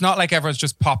it's not like everyone's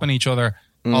just popping each other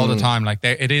all the time. Like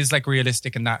it is like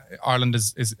realistic in that Ireland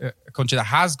is a country that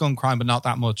has gun crime, but not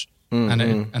that much, and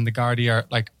the Gardaí are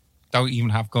like, don't even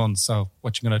have guns, so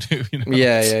what you gonna do? You know?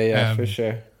 Yeah, for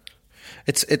sure.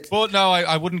 It's. But no,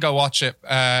 I wouldn't go watch it.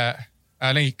 I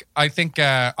think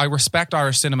I respect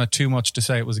Irish cinema too much to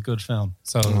say it was a good film.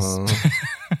 So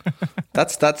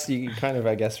that's you kind of,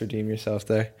 I guess, redeem yourself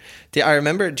there. I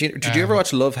remember. Did you ever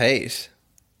watch Love Hate?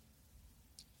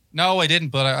 No, I didn't.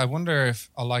 But I wonder if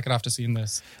I'll like it after seeing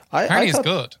this. Apparently, it's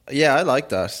good. Yeah, I like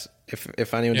that.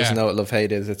 If anyone doesn't know what Love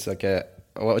Hate is, it's like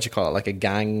what would you call it? Like a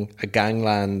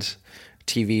gangland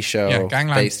TV show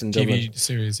based in Dublin. TV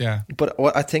series, yeah. But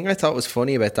what I thought was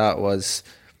funny about that was,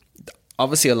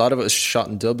 obviously a lot of it was shot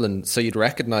in Dublin, so you'd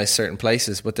recognise certain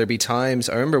places, but there'd be times,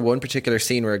 I remember one particular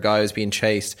scene where a guy was being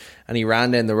chased and he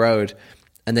ran down the road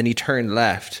and then he turned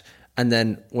left, and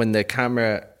then when the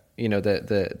camera, you know,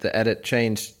 the edit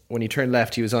changed, when he turned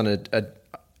left he was on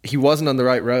he wasn't on the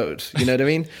right road. You know what I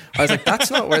mean? I was like,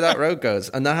 that's not where that road goes.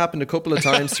 And that happened a couple of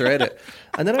times throughout it.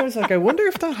 And then I was like, I wonder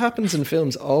if that happens in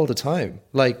films all the time.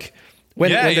 Like when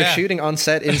they're shooting on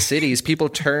set in cities, people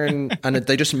turn and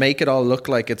they just make it all look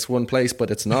like it's one place,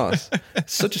 but it's not.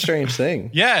 It's such a strange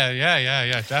thing.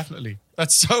 Yeah, definitely.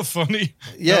 That's so funny.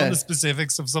 Yeah. Knowing the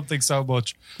specifics of something so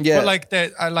much. Yeah.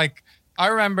 But I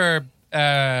remember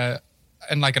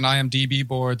in like an IMDb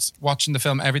boards watching the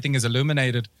film Everything is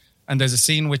Illuminated. And there's a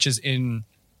scene which is in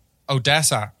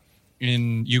Odessa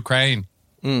in Ukraine.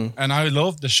 And I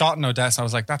loved the shot in Odessa. I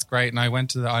was like, that's great. And I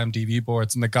went to the IMDb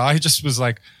boards and the guy just was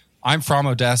like, I'm from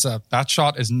Odessa. That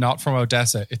shot is not from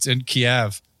Odessa. It's in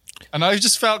Kiev. And I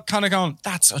just felt kind of going,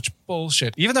 that's such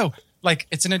bullshit. Even though like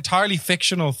it's an entirely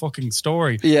fictional fucking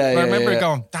story. Yeah, but I remember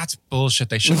going, that's bullshit.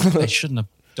 They shouldn't have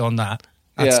done that.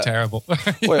 That's Yeah. terrible.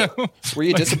 Were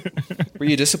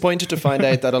you disappointed to find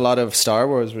out that a lot of Star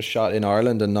Wars was shot in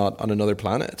Ireland and not on another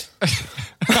planet?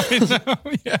 I know,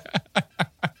 yeah.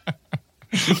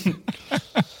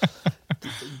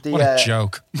 What a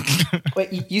joke.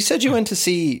 Wait, you said you went to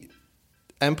see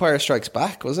Empire Strikes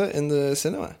Back, was it, in the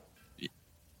cinema?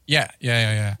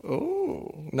 Yeah.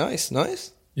 Oh, nice.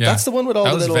 Yeah. That's the one with all that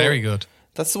the was little... very good.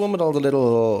 That's the one with all the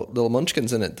little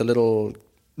munchkins in it. The little...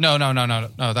 No.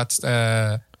 That's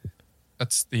the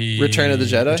Return of the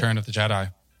Jedi? Return of the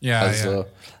Jedi. Yeah. As well.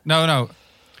 No.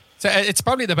 So it's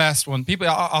probably the best one. People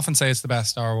often say it's the best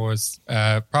Star Wars.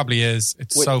 Probably is.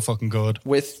 It's so fucking good.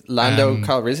 With Lando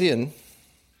Calrissian.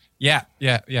 Yeah.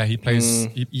 He plays.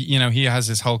 He has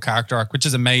his whole character arc, which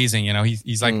is amazing.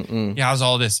 He's like he has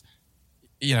all this.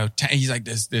 He's like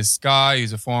this guy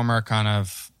who's a former kind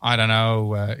of, I don't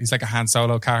know. He's like a Han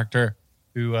Solo character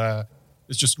who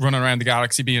is just running around the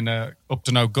galaxy being up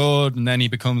to no good, and then he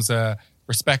becomes a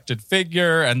respected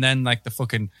figure, and then like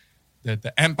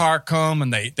the Empire come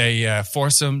and they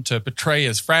force him to betray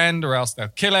his friend, or else they'll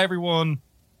kill everyone,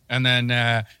 and then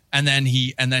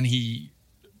he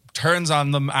turns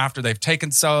on them after they've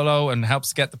taken Solo and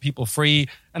helps get the people free,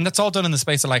 and that's all done in the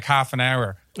space of like half an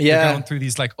hour. Yeah, you're going through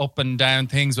these like up and down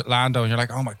things with Lando, and you're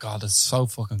like, oh my god, this is so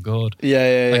fucking good.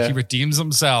 Yeah. He redeems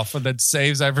himself and then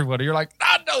saves everybody. You're like,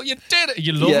 no, you did it.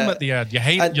 You love him at the end.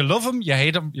 You love him. You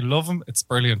hate him. You love him. It's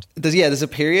brilliant. There's a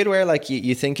period where like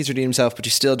you think he's redeemed himself, but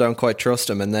you still don't quite trust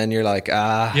him, and then you're like,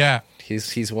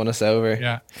 he's won us over.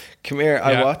 Yeah, come here.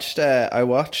 I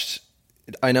watched.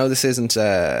 I know this isn't.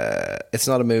 It's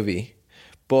not a movie,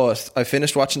 but I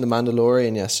finished watching The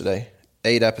Mandalorian yesterday.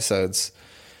 8 episodes.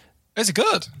 Is it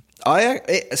good?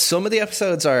 Some of the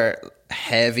episodes are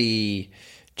heavy,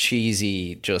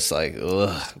 cheesy, just like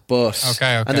ugh. But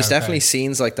okay, and there's definitely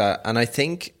scenes like that. And I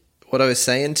think what I was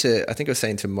saying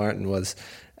to Martin was,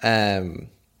 I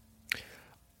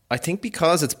think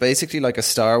because it's basically like a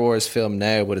Star Wars film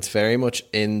now, but it's very much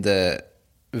in the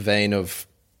vein of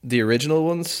the original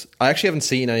ones. I actually haven't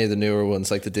seen any of the newer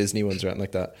ones, like the Disney ones or anything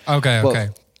like that. Okay.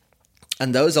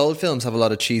 And those old films have a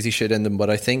lot of cheesy shit in them, but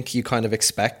I think you kind of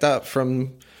expect that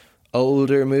from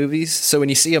older movies. So when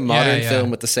you see a modern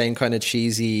film with the same kind of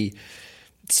cheesy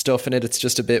stuff in it, it's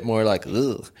just a bit more like,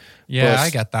 ugh. Yeah, I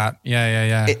get that.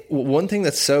 Yeah. One thing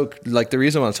that's so, like, the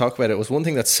reason I want to talk about it was one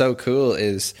thing that's so cool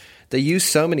is they use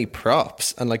so many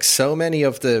props, and like so many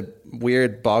of the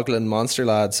weird boggling monster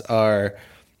lads are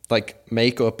like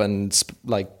makeup and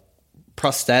like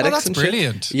prosthetics. That's and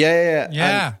brilliant. Shit.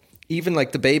 Yeah. And even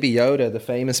like the Baby Yoda, the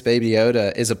famous Baby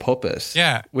Yoda, is a puppet.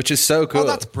 Yeah, which is so cool. Oh,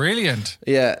 that's brilliant.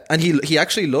 Yeah, and he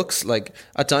actually looks like,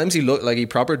 at times he look like he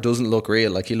proper doesn't look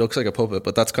real. Like he looks like a puppet,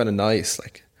 but that's kind of nice.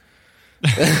 Like,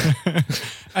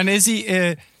 and is he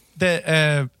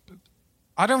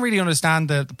I don't really understand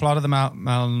the plot of the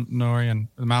Malnourished.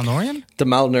 The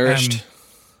malnourished.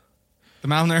 The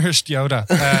malnourished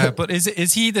Yoda. But is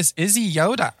he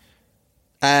Yoda?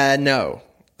 No.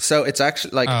 So it's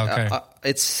actually like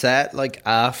it's set like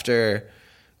after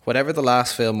whatever the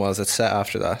last film was. It's set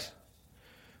after that.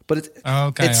 But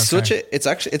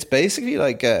it's basically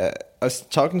like I was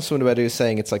talking to someone about it who was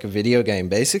saying it's like a video game.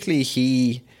 Basically,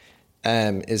 he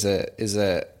is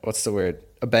a what's the word?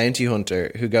 A bounty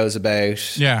hunter who goes about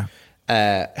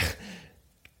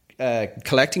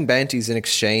collecting bounties in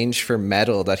exchange for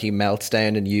metal that he melts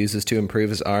down and uses to improve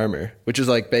his armor, which is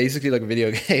like basically like a video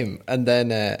game. And then,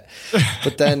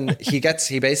 but then he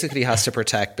basically has to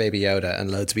protect Baby Yoda,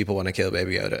 and loads of people want to kill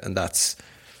Baby Yoda, and that's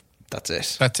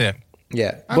it. That's it. Yeah,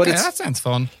 okay, but that sounds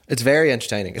fun. It's very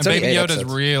entertaining. It's Baby Yoda's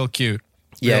episodes. Real cute.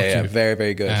 Cute. Very,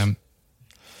 very good.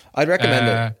 I'd recommend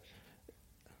it.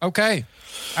 Okay,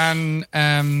 and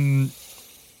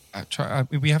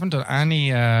we haven't done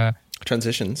any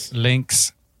transitions.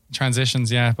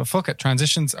 Yeah, but fuck it,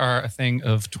 transitions are a thing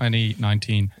of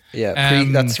 2019. Yeah,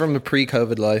 that's from a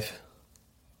pre-COVID life.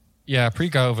 Yeah,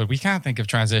 pre-COVID, we can't think of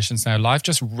transitions now. Life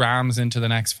just rams into the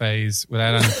next phase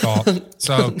without any thought.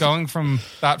 So going from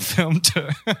that film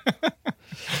to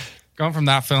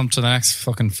the next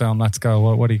fucking film, let's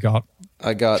go. What do you got?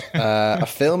 I got a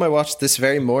film I watched this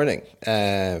very morning,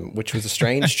 which was a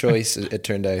strange choice, it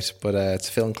turned out. But it's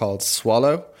a film called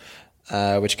Swallow,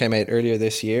 which came out earlier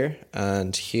this year.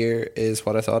 And here is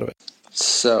what I thought of it.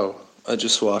 So I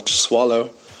just watched Swallow,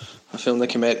 a film that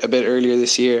came out a bit earlier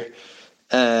this year.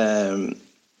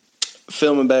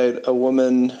 Film about a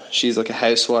woman. She's like a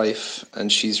housewife,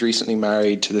 and she's recently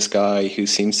married to this guy who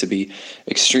seems to be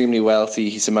extremely wealthy.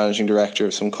 He's a managing director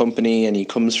of some company, and he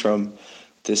comes from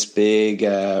this big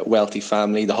wealthy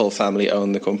family. The whole family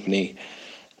own the company,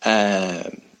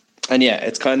 and And yeah,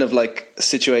 it's kind of like a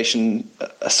situation,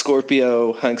 a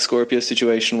Hank Scorpio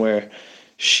situation where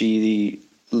she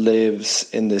lives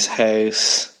in this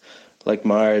house like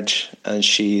Marge, and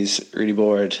she's really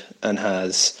bored and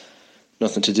has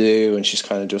nothing to do, and she's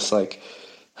kind of just like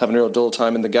having a real dull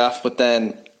time in the gaff. But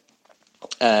then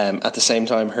at the same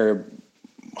time, her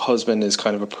husband is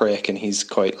kind of a prick, and he's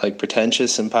quite like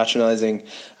pretentious and patronizing,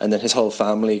 and then his whole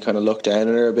family kind of look down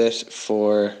on her a bit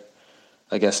for,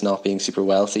 I guess, not being super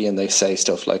wealthy, and they say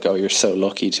stuff like, oh, you're so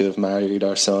lucky to have married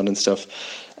our son and stuff.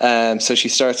 So she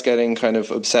starts getting kind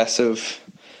of obsessive,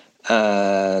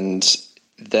 and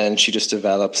then she just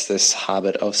develops this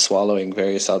habit of swallowing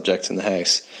various objects in the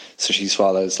house. So she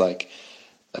swallows like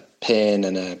a pin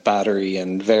and a battery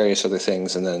and various other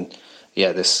things, and then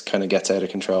this kind of gets out of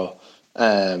control.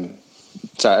 Sorry,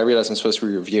 I realize I'm supposed to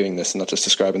be reviewing this and not just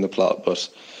describing the plot, but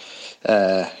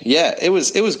it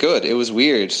was good. It was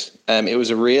weird. It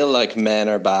was a real like men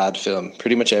are bad film.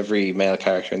 Pretty much every male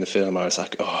character in the film, I was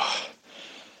like, oh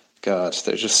God,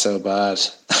 they're just so bad.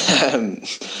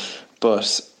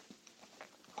 But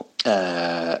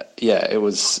it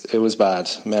was bad.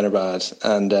 Men are bad,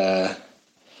 and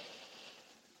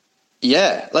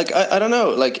like I don't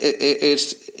know, like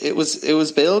it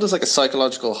was billed as like a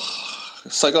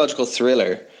psychological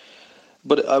thriller,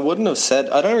 but I wouldn't have said,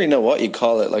 I don't really know what you'd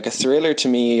call it. Like a thriller to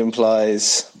me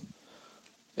implies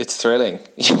it's thrilling.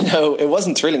 It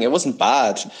wasn't thrilling. It wasn't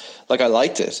bad. Like I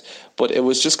liked it, but it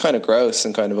was just kind of gross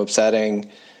and kind of upsetting.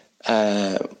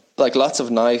 Like lots of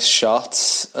nice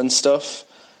shots and stuff.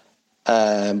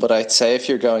 But I'd say if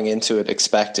you're going into it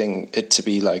expecting it to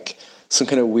be like some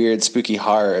kind of weird spooky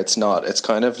horror, it's not. It's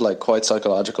kind of like quite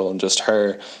psychological, and just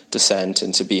her descent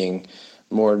into being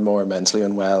more and more mentally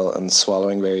unwell and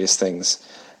swallowing various things.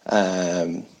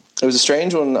 It was a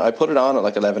strange one. I put it on at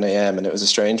like 11 a.m. and it was a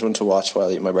strange one to watch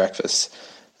while eating my breakfast.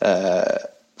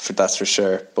 That's for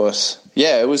sure. But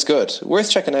yeah, it was good. Worth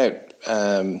checking out.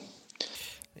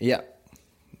 Yeah.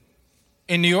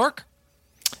 In New York?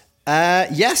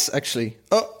 Yes, actually.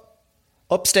 Oh,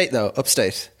 upstate though.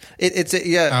 Upstate. It's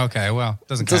yeah. Okay, well,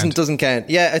 doesn't count.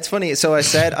 Yeah, it's funny. So I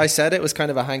said it was kind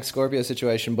of a Hank Scorpio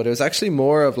situation, but it was actually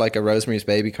more of like a Rosemary's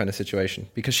Baby kind of situation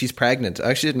because she's pregnant.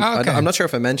 I actually didn't. Okay. I'm not sure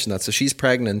if I mentioned that. So she's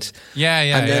pregnant.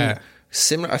 Yeah.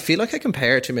 Similar. I feel like I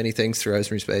compare too many things to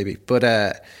Rosemary's Baby,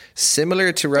 but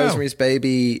similar to Rosemary's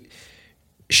Baby,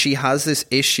 she has this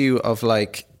issue of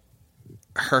like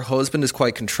her husband is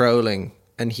quite controlling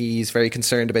and he's very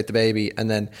concerned about the baby, and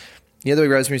then. You know the way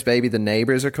Rosemary's Baby, the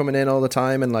neighbours are coming in all the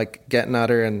time and like getting at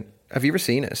her. And have you ever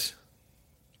seen it?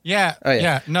 Yeah. Oh,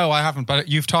 yeah. No, I haven't, but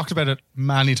you've talked about it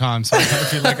many times, so I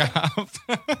feel like I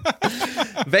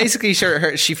have. Basically,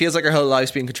 sure, she feels like her whole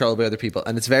life's being controlled by other people,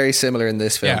 and it's very similar in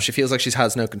this film. Yeah. She feels like she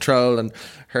has no control, and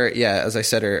her, as I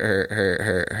said,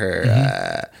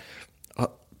 her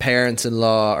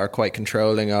parents-in-law are quite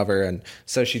controlling of her, and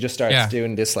so she just starts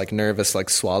doing this like nervous,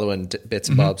 like swallowing bits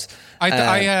and bobs.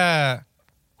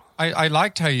 I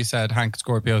liked how you said Hank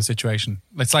Scorpio situation.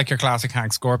 It's like your classic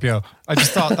Hank Scorpio. I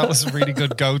just thought that was a really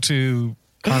good go-to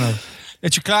kind of.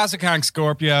 It's your classic Hank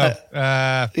Scorpio.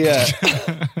 Yeah,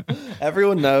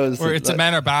 everyone knows. Or it's a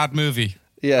men are bad movie.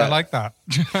 Yeah, I like that.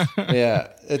 Yeah,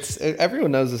 everyone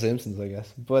knows The Simpsons, I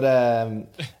guess. But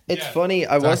it's funny.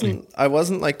 I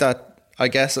wasn't like that. I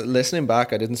guess listening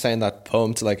back, I didn't sound that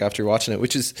pumped like after watching it,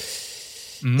 which is.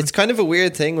 It's kind of a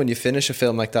weird thing when you finish a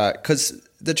film like that, because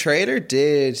the trailer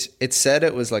it said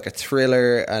it was like a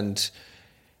thriller, and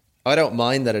I don't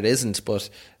mind that it isn't, but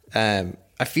I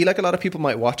feel like a lot of people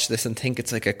might watch this and think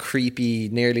it's like a creepy,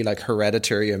 nearly like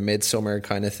Hereditary or Midsummer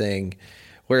kind of thing,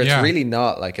 where it's really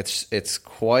not. Like it's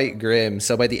quite grim.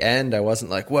 So by the end, I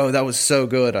wasn't like, whoa, that was so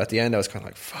good. At the end, I was kind of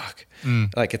like, fuck.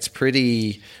 Like it's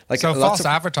pretty like so false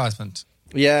advertisement.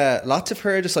 Yeah, lots of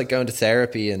her just like going to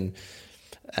therapy and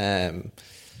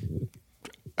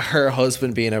her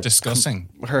husband being disgusting.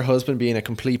 Her husband being a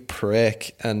complete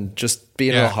prick and just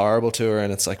being all horrible to her,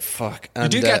 and it's like fuck.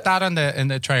 And you do get that in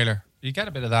the trailer. You get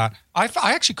a bit of that. I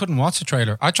actually couldn't watch the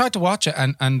trailer. I tried to watch it,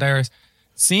 and there's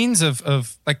scenes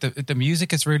of like the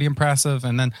music is really impressive,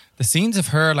 and then the scenes of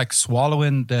her like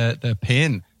swallowing the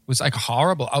pin was like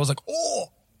horrible. I was like,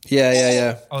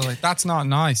 yeah. I was like, that's not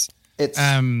nice. It's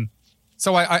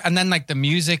so I and then like the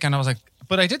music, and I was like,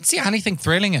 but I didn't see anything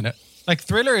thrilling in it. Like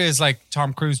thriller is like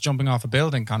Tom Cruise jumping off a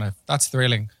building, kind of. That's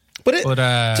thrilling. But did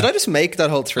I just make that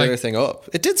whole thriller thing up?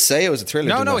 It did say it was a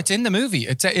thriller. No, it's in the movie.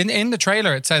 It's in the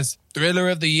trailer. It says thriller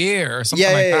of the year or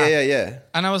something like that. Yeah.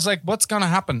 And I was like, what's gonna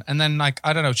happen? And then like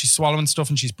I don't know, she's swallowing stuff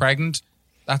and she's pregnant.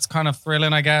 That's kind of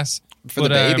thrilling, I guess. For the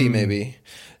baby, maybe.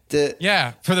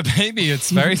 For the baby, it's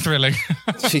very thrilling.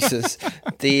 Jesus,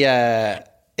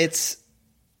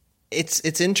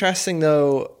 It's interesting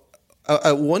though.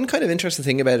 One kind of interesting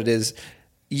thing about it is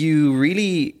you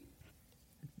really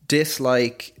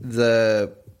dislike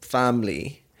the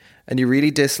family and you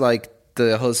really dislike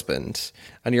the husband,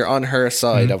 and you're on her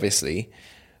side, obviously.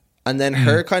 And then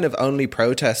her kind of only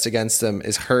protest against them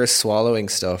is her swallowing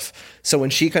stuff. So when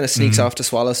she kind of sneaks off to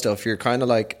swallow stuff, you're kind of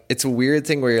like, it's a weird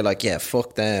thing where you're like, yeah,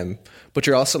 fuck them. But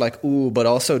you're also like, ooh, but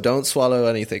also don't swallow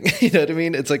anything. You know what I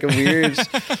mean? It's like a weird,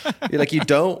 you're like,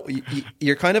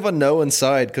 you're kind of on no one's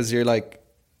side because you're like,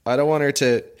 I don't want her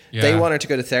to, they want her to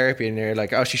go to therapy, and you're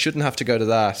like, oh, she shouldn't have to go to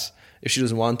that if she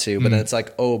doesn't want to. But then it's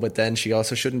like, oh, but then she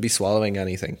also shouldn't be swallowing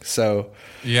anything. So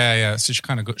yeah. So she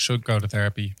kind of should go to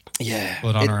therapy. Yeah,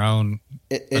 but on her own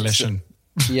volition.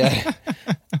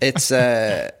 It's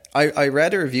I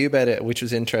read a review about it, which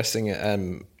was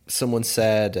interesting. Someone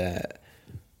said,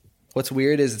 what's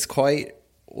weird is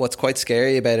what's quite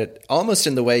scary about it, almost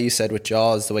in the way you said with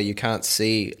Jaws, the way you can't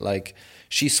see, like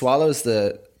she swallows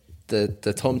the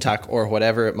thumbtack or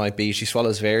whatever it might be. She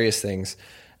swallows various things.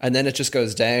 And then it just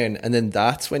goes down, and then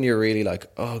that's when you're really like,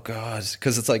 oh God,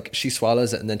 because it's like she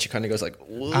swallows it, and then she kind of goes like,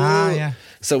 whoa. Yeah.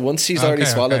 So once she's already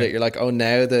swallowed it, you're like, oh,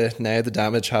 now the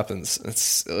damage happens.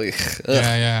 It's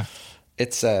yeah.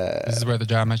 It's this is where the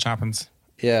damage happens.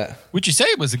 Yeah. Would you say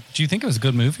it was? Do you think it was a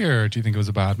good movie, or do you think it was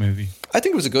a bad movie? I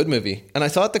think it was a good movie, and I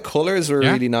thought the colors were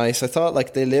really nice. I thought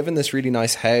like they live in this really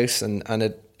nice house, and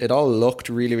it all looked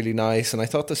really, really nice, and I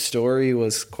thought the story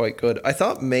was quite good. I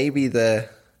thought maybe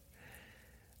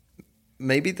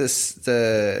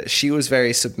she was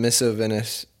very submissive in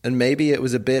it, and maybe it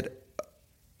was a bit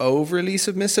overly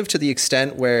submissive to the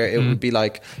extent where it would be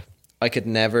like, I could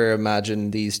never imagine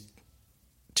these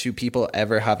two people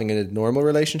ever having a normal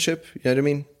relationship. You know what I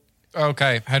mean?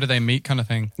 Okay, how do they meet, kind of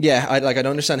thing? Yeah, I don't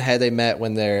understand how they met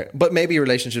but maybe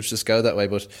relationships just go that way.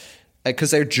 But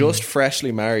because they're just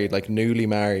freshly married, like newly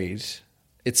married,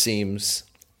 it seems.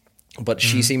 But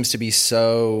she seems to be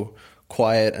so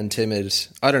quiet and timid.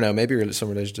 I don't know, maybe some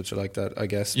relationships are like that, I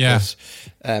guess. Yeah.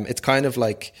 But it's kind of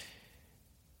like,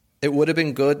 it would have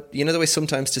been good, you know, the way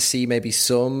sometimes to see maybe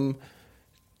some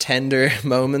tender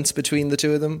moments between the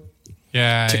two of them.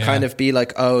 Yeah. To kind of be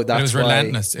like, oh, that's it was why.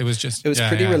 relentless. It was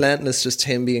pretty relentless, just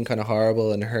him being kind of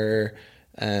horrible and her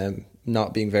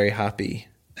not being very happy,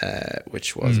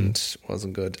 which wasn't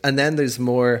good. And then there's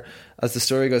more, as the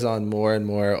story goes on, more and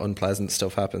more unpleasant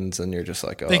stuff happens, and you're just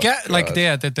like, oh, they get God. like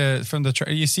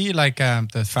you see like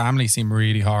the family seem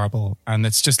really horrible, and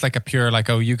it's just like a pure like,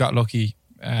 oh, you got lucky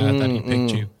that he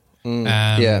picked you, and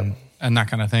that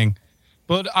kind of thing.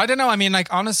 But I don't know. I mean,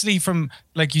 like honestly, from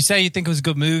like you say, you think it was a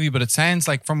good movie, but it sounds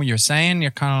like from what you're saying, you're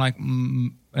kind of like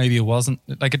maybe it wasn't.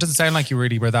 Like it doesn't sound like you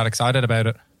really were that excited about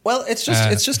it. Well, it's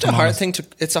just a hard thing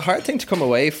to come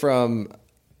away from.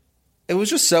 It was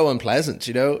just so unpleasant,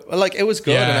 you know? Like, it was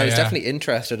good, and I was definitely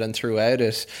interested and throughout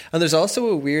it. And there's also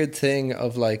a weird thing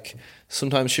of, like,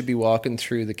 sometimes she'd be walking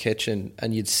through the kitchen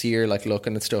and you'd see her, like,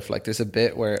 looking at stuff. Like, there's a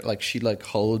bit where, like, she'd, like,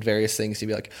 hold various things. You'd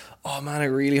be like, oh, man, I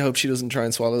really hope she doesn't try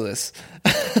and swallow this.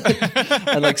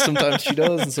 And, like, sometimes she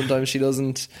does and sometimes she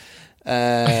doesn't.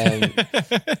 But,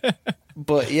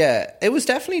 yeah, it was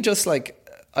definitely just, like,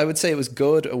 I would say it was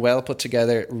good, well put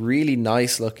together, really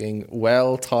nice looking,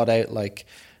 well thought out, like,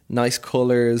 nice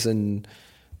colors and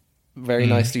very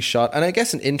nicely shot, and I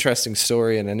guess an interesting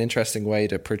story and an interesting way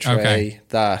to portray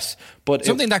that. But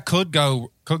something that could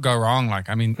go wrong. Like,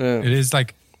 I mean, it is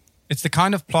like, it's the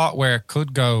kind of plot where it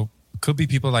could be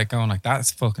people like going like, that's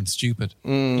fucking stupid.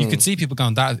 You could see people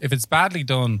going, that if it's badly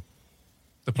done,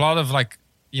 the plot of like,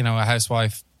 you know, a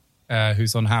housewife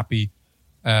who's unhappy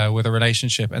with a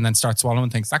relationship and then start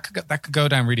swallowing things, that could go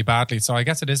down really badly. So I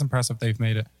guess it is impressive they've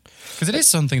made it, because it is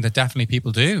something that definitely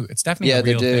people do. It's definitely a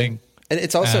real thing, and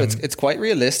it's also it's quite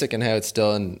realistic in how it's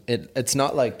done. It's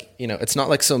not like, you know, it's not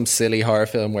like some silly horror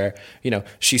film where, you know,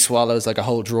 she swallows like a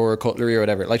whole drawer of cutlery or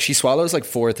whatever. Like, she swallows like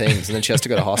 4 things and then she has to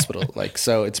go to hospital. Like,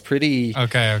 so it's pretty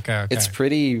okay. It's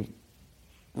pretty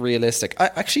realistic.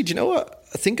 Actually, do you know what?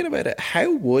 Thinking about it,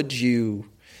 how would you,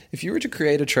 if you were to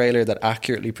create a trailer that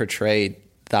accurately portrayed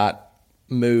that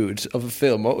mood of a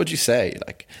film, what would you say?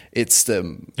 Like, it's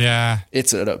an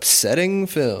upsetting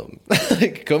film.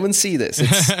 Like, come and see this.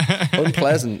 It's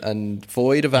unpleasant and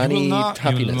void of any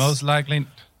happiness. You will most likely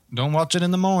don't watch it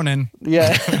in the morning.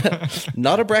 Yeah.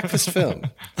 Not a breakfast film.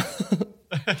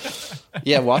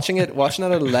 Yeah, watching it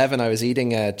at 11, I was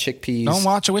eating chickpeas. Don't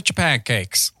watch it with your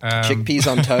pancakes.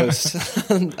 Chickpeas on toast.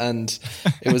 And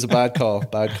it was a bad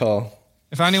call.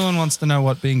 If anyone wants to know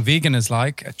what being vegan is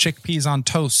like, chickpeas on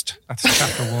toast. That's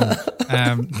chapter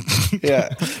 1. Yeah.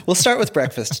 We'll start with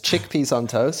breakfast. Chickpeas on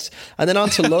toast. And then on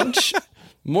to lunch.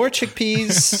 More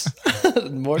chickpeas,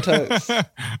 more toast.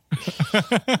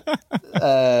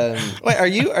 Wait, are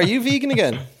you vegan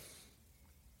again?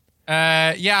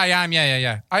 Yeah, I am.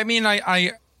 Yeah. I mean,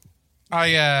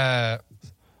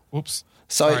 whoops.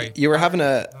 Sorry, you were having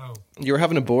a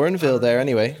Bourneville there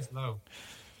anyway.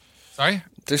 Sorry?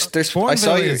 There's Bourneville I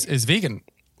saw you. is vegan.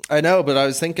 I know, but I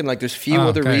was thinking like there's few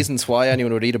other reasons why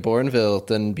anyone would eat a Bourneville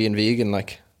than being vegan.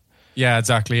 Like, yeah,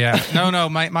 exactly. Yeah, no.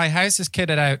 My house is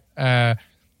kitted out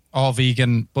all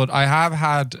vegan, but I have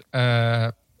had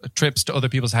trips to other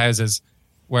people's houses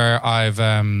where I've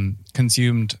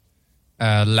consumed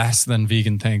less than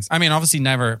vegan things. I mean, obviously,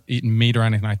 never eaten meat or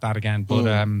anything like that again.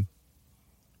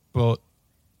 But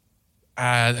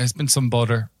there's been some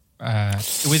butter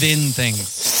within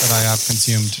things that I have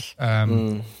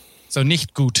consumed. So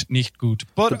nicht gut.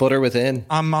 But the butter within.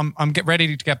 I'm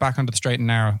ready to get back onto the straight and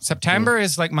narrow. September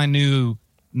is like my new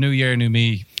year, new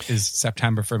me. Is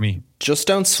September for me. Just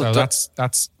don't. So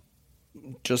that's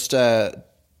just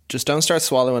don't start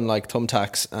swallowing like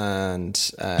thumbtacks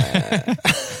and.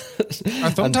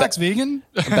 Are thumbtacks vegan?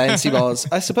 Bouncy balls.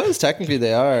 I suppose technically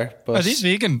they are. But are these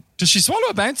vegan? Does she swallow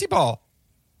a bouncy ball?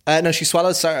 No, she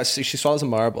swallows a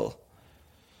marble.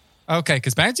 Okay,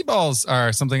 because bouncy balls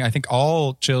are something I think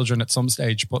all children at some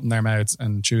stage put in their mouths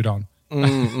and chewed on.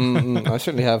 I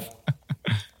certainly have.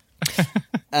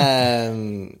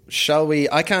 Shall we?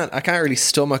 I can't really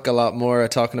stomach a lot more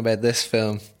talking about this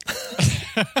film.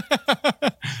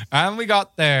 And we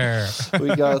got there.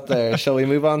 Shall we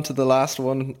move on to the last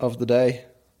one of the day?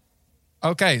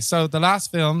 Okay, so the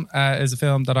last film is a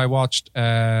film that I watched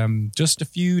just a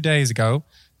few days ago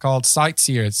called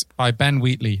Sightseers by Ben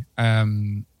Wheatley.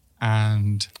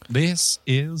 And this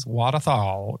is what I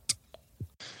thought.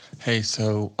 Hey,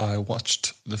 so I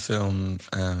watched the film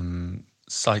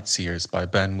Sightseers by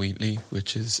Ben Wheatley,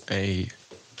 which is a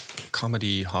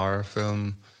comedy horror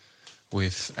film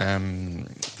with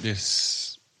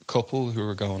this couple who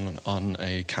are going on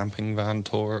a camping van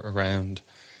tour around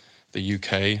the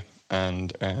UK,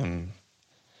 and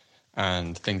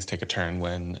things take a turn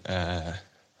when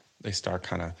they start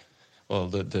kind of, well,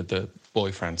 the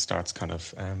boyfriend starts kind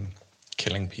of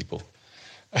killing people.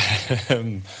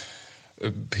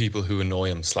 People who annoy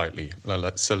him slightly.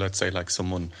 So let's say like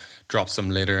someone drops some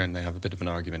litter and they have a bit of an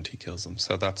argument, he kills them.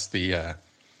 So that's the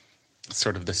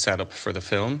sort of the setup for the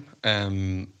film.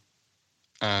 And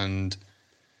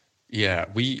yeah,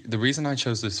 the reason I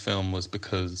chose this film was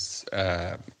because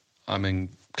I'm in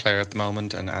Clare at the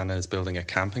moment, and Anna is building a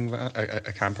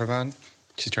camper van.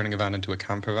 She's turning a van into a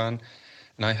camper van.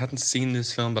 And I hadn't seen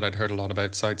this film, but I'd heard a lot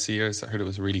about Sightseers. I heard it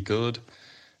was really good.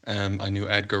 I knew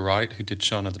Edgar Wright, who did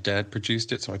Shaun of the Dead,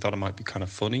 produced it, so I thought it might be kind of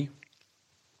funny.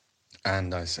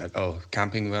 And I said,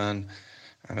 camping van,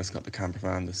 and it's got the camper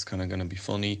van, this is kind of going to be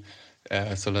funny.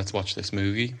 So let's watch this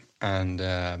movie. And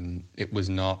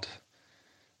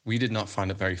we did not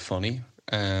find it very funny.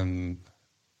 And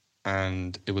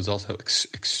it was also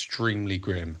extremely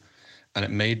grim. And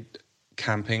it made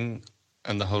camping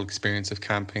and the whole experience of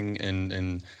camping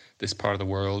in this part of the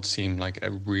world seem like a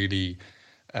really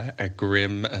a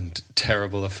grim and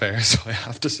terrible affair. So I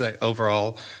have to say,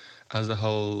 overall, as a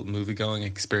whole movie-going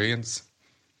experience,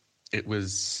 it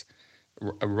was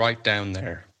right down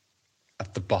there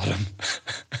at the bottom.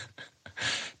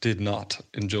 Did not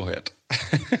enjoy it.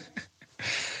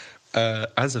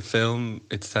 As a film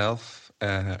itself,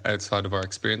 outside of our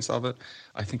experience of it,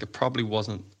 I think it probably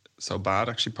wasn't so bad.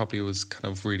 Actually, probably it was kind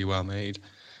of really well made.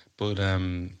 But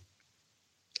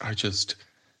just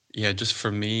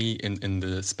for me, in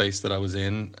the space that I was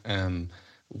in,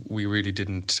 we really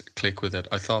didn't click with it.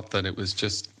 I thought that it was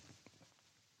just,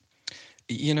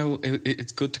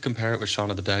 it's good to compare it with Shaun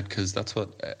of the Dead, because that's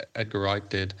what Edgar Wright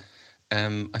did.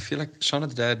 I feel like Shaun of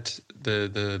the Dead,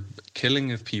 the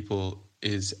killing of people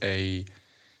is it's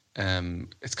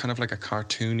kind of like a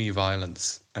cartoony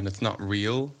violence, and it's not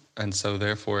real, and so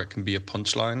therefore it can be a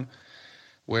punchline.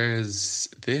 Whereas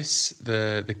this,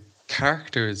 the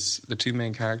characters, the two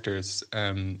main characters,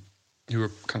 who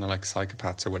are kind of like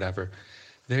psychopaths or whatever,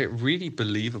 they're really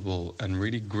believable and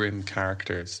really grim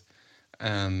characters,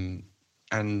 and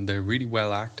they're really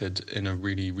well acted in a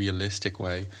really realistic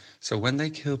way. So when they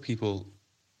kill people,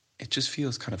 it just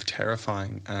feels kind of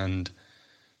terrifying, and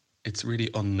it's really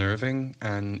unnerving,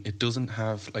 and it doesn't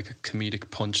have like a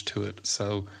comedic punch to it.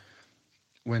 So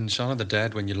when Shaun of the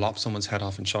Dead, when you lop someone's head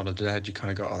off in Shaun of the Dead, you kind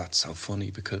of go, oh, that's so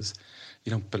funny, because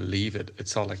you don't believe it.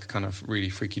 It's all like kind of really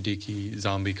freaky deaky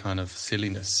zombie kind of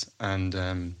silliness, and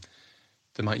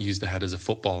they might use the head as a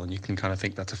football, and you can kind of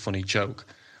think that's a funny joke.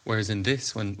 Whereas in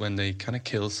this, when they kind of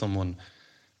kill someone,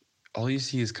 all you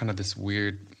see is kind of this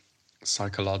weird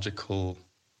psychological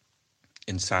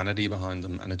insanity behind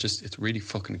them, and it's really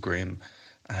fucking grim,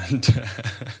 and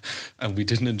and we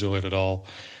didn't enjoy it at all.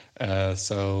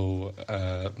 So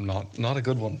not a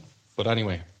good one. But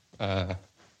anyway,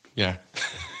 yeah.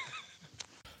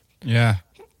 Yeah.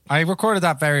 I recorded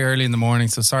that very early in the morning,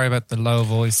 so sorry about the low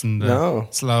voice and the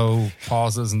slow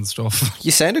pauses and stuff.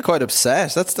 You sounded quite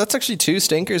upset. That's actually 2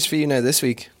 stinkers for you now this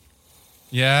week.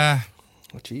 Yeah.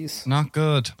 Oh, jeez. Not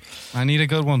good. I need a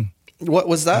good one. What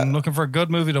was that? I'm looking for a good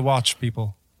movie to watch,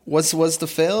 people. Was the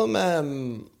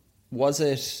film, was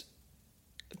it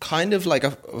kind of like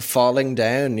a falling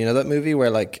down, you know, that movie where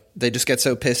like they just get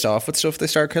so pissed off with stuff they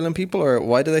start killing people, or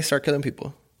why do they start killing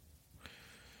people?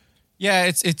 Yeah,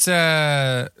 it's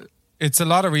a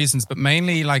lot of reasons, but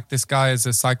mainly like this guy is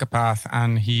a psychopath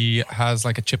and he has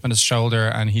like a chip on his shoulder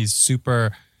and he's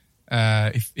super.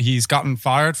 He's gotten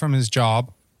fired from his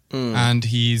job, and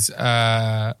he's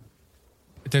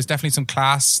there's definitely some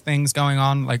class things going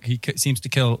on. Like he seems to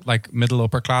kill like middle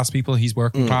upper class people. He's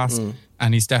working class,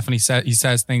 and he's definitely he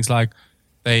says things like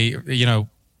they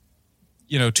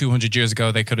 200 years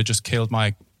ago they could have just killed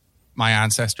my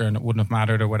ancestor and it wouldn't have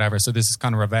mattered or whatever. So this is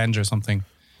kind of revenge or something.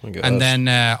 And then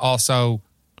also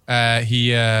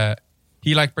he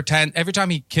like pretend every time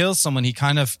he kills someone he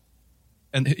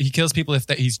kills people if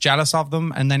he's jealous of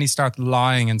them, and then he starts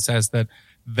lying and says that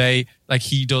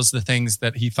he does the things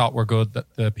that he thought were good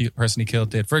that the person he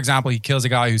killed did. For example, he kills a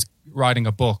guy who's writing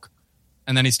a book,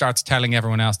 and then he starts telling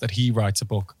everyone else that he writes a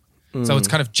book. So it's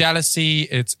kind of jealousy.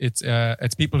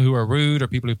 It's people who are rude or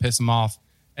people who piss him off.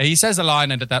 He says a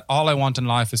line in it that all I want in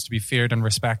life is to be feared and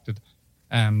respected.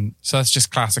 So that's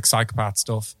just classic psychopath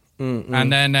stuff.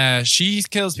 And then she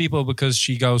kills people because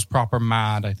she goes proper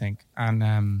mad, I think.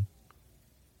 And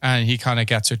he kind of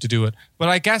gets her to do it. But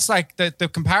I guess like the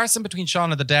comparison between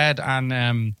Shaun of the Dead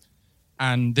and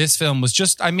this film was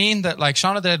just, I mean that like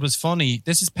Shaun of the Dead was funny.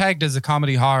 This is pegged as a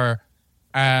comedy horror.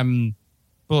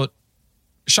 But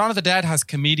Shaun of the Dead has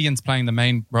comedians playing the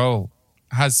main role.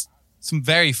 Has some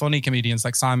very funny comedians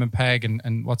like Simon Pegg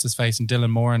and what's his face and Dylan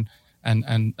Moran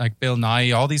and like Bill Nye.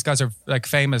 All these guys are like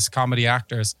famous comedy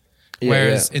actors.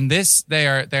 Whereas in this,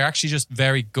 they're actually just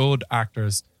very good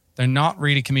actors. They're not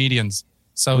really comedians.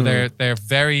 So they're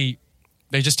very,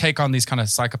 they just take on these kind of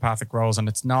psychopathic roles, and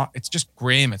it's just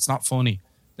grim. It's not funny.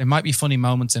 There might be funny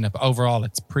moments in it, but overall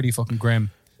it's pretty fucking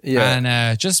grim. Yeah.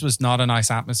 And just was not a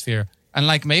nice atmosphere. And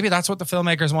like maybe that's what the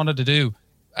filmmakers wanted to do.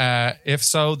 If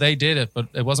so, they did it, but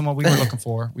it wasn't what we were looking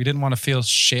for. We didn't want to feel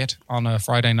shit on a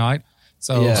Friday night.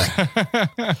 So,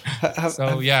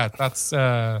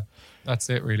 that's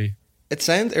it really.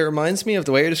 It reminds me of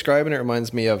the way you're describing it.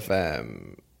 Reminds me of,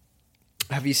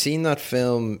 have you seen that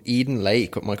film Eden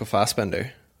Lake with Michael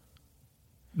Fassbender?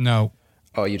 No.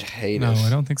 Oh, you'd hate it. No, I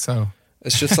don't think so.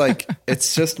 It's just like,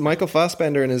 it's just Michael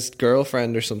Fassbender and his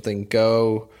girlfriend or something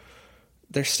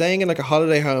they're staying in like a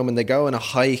holiday home and they go on a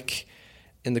hike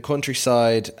in the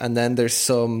countryside, and then there's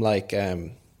some like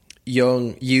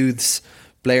young youths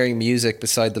blaring music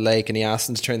beside the lake, and he asks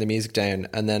them to turn the music down,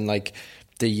 and then like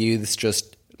the youths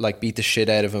just like beat the shit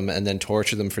out of him and then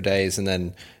torture them for days, and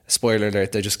then spoiler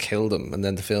alert, they just kill them, and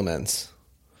then the film ends.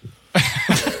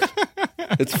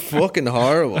 It's fucking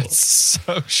horrible. It's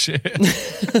so shit.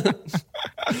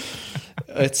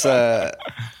 It's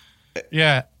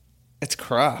yeah, it's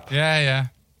crap. Yeah,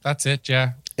 that's it.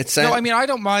 Yeah. No, I mean, I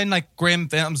don't mind like grim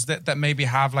films that maybe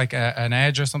have like an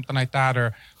edge or something like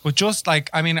that, but just like,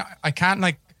 I mean, I can't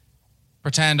like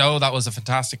pretend, that was a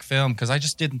fantastic film, because I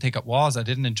just didn't think it was. I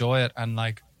didn't enjoy it, and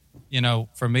like, you know,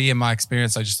 for me in my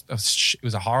experience, it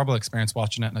was a horrible experience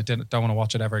watching it, and I don't want to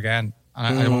watch it ever again.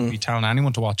 And I won't be telling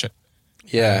anyone to watch it.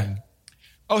 Yeah.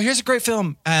 Here's a great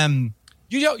film.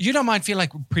 You don't mind feeling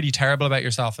like pretty terrible about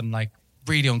yourself and like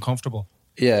really uncomfortable.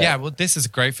 Yeah, well, this is a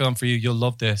great film for you. You'll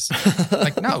love this.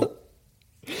 Like, no.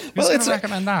 Who's going to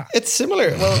recommend that? It's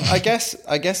similar. Well, I guess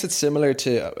it's similar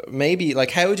to maybe, like,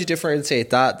 how would you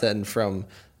differentiate that then from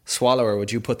Swallower?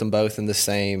 Would you put them both in the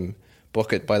same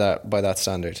bucket by that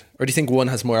standard? Or do you think one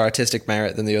has more artistic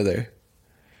merit than the other?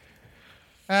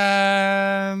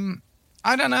 I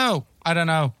don't know.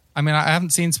 I mean, I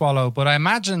haven't seen Swallow, but I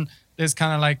imagine there's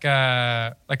kind of like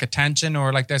a tension,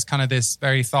 or like there's kind of this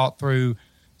very thought through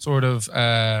sort of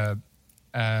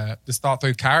this thought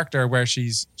through character where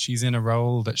she's in a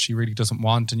role that she really doesn't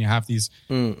want, and you have these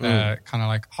kind of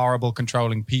like horrible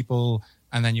controlling people,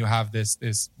 and then you have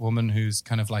this woman who's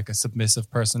kind of like a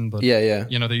submissive person, but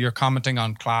you know, you're commenting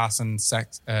on class and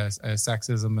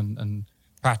sexism and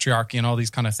patriarchy and all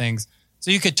these kind of things. So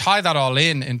you could tie that all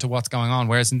into what's going on.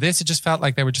 Whereas in this, it just felt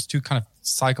like they were just two kind of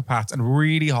psychopaths and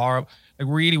really horrible, like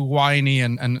really whiny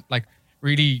and like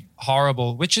really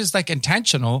horrible, which is like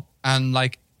intentional and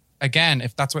like again,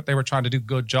 if that's what they were trying to do,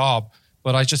 good job.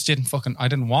 But I just I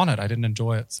didn't want it. I didn't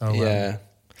enjoy it. So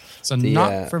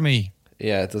not for me.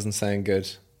 Yeah, it doesn't sound good.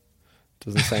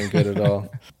 Doesn't sound good at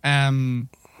all.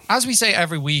 As we say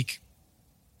every week,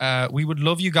 we would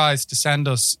love you guys to send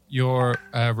us your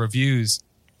reviews.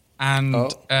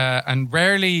 And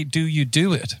rarely do you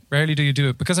do it. Rarely do you do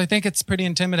it, because I think it's pretty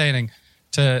intimidating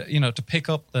to pick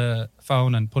up the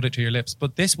phone and put it to your lips.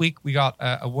 But this week we got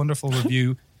a wonderful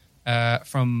review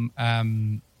from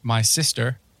my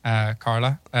sister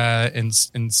Carla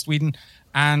in Sweden,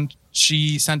 and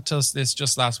she sent us this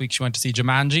just last week. She went to see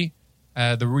Jumanji,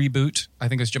 the reboot. I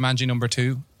think it's Jumanji number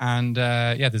 2, and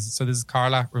this is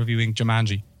Carla reviewing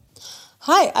Jumanji.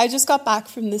 Hi, I just got back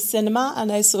from the cinema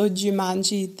and I saw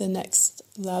Jumanji: The Next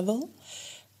Level.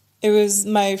 It was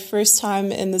my first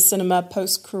time in the cinema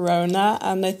post-corona,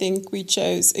 and I think we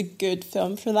chose a good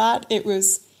film for that. It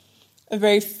was a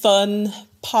very fun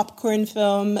popcorn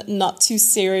film, not too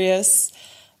serious.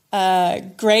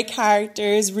 Great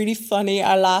characters, really funny.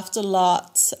 I laughed a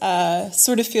lot.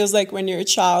 Sort of feels like when you're a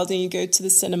child and you go to the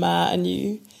cinema and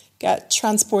you get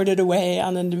transported away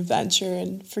on an adventure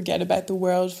and forget about the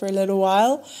world for a little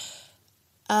while.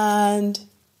 And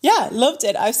yeah, loved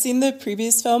it. I've seen the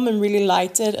previous film and really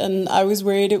liked it, and I was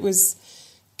worried it was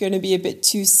going to be a bit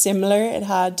too similar. It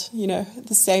had,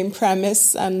 the same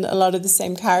premise and a lot of the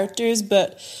same characters,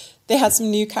 but they had some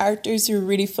new characters who were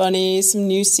really funny, some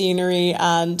new scenery,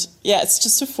 and yeah, it's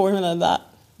just a formula that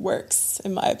works,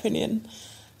 in my opinion.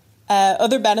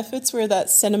 Other benefits were that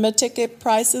cinema ticket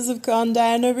prices have gone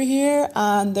down over here,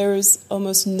 and there was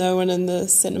almost no one in the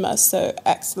cinema, so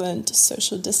excellent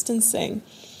social distancing.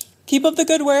 Keep up the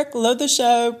good work. Love the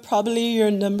show. Probably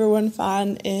your number 1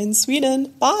 fan in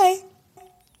Sweden. Bye.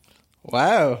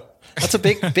 Wow, that's a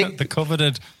big the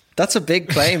coveted. That's a big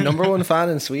claim. Number 1 fan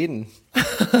in Sweden.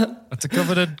 That's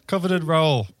a coveted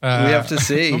role. We have to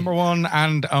see. Number 1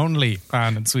 and only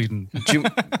fan in Sweden. Man,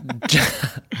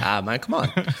 come on.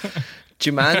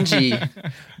 Jumanji.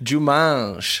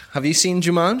 Have you seen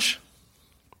Jumanji?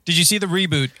 Did you see the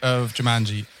reboot of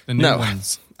Jumanji? The new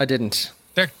ones? I didn't.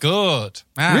 They're good.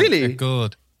 Man, really? They're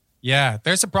good. Yeah.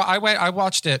 I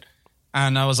watched it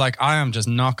and I was like, I am just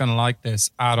not going to like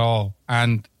this at all.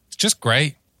 And it's just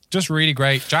great. Just really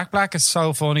great. Jack Black is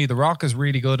so funny. The Rock is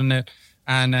really good in it.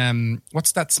 And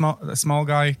what's that small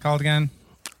guy called again?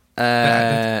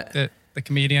 The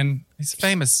comedian. He's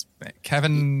famous.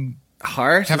 Kevin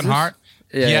Hart. Kevin Hart.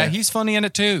 Yeah, he's funny in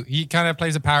it too. He kind of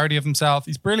plays a parody of himself.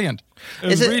 He's brilliant.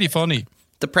 It's really funny.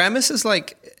 The premise is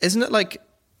isn't it like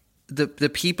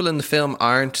the people in the film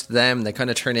aren't them? They kind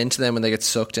of turn into them when they get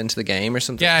sucked into the game or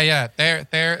something. Yeah.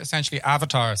 They're essentially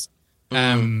avatars.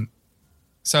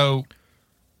 So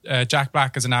Jack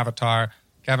Black is an avatar.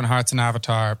 Kevin Hart's an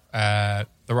avatar. The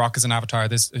Rock is an avatar.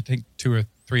 There's, I think, 2 or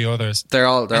 3 others. They're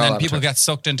all people avatars. get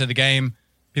sucked into the game.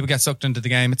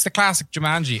 It's the classic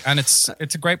Jumanji, and it's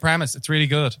a great premise. It's really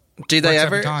good. Do they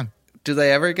ever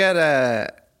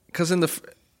get because in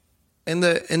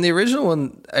the original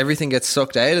one, everything gets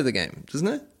sucked out of the game, doesn't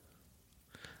it?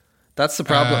 That's the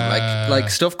problem.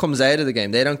 Like stuff comes out of the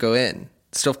game. They don't go in.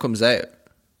 Stuff comes out.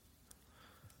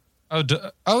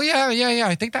 Oh yeah.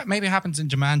 I think that maybe happens in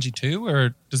Jumanji too,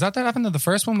 or does that happen in the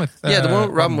first one with? The one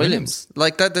with Robin Williams.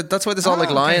 Like that. That's why there's all like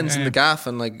lions in the gaff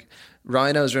and like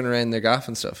rhinos running around their gaff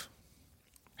and stuff.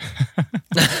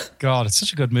 God, it's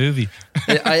such a good movie.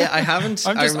 I haven't.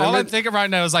 All I'm thinking right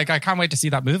now is like I can't wait to see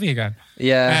that movie again.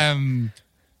 Yeah.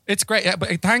 It's great. Yeah,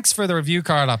 but thanks for the review,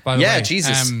 Carla. By the way,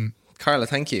 Jesus, Carla,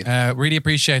 thank you. Really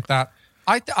appreciate that.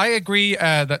 I agree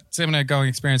that cinema going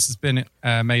experience has been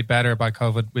made better by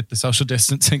COVID with the social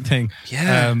distancing thing.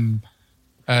 Yeah.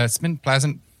 It's been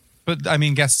pleasant, but I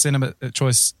mean, guess cinema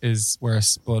choice is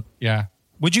worse. But yeah,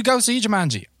 would you go see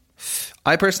Jumanji?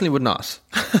 I personally would not.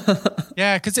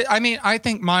 Yeah, because I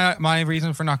think my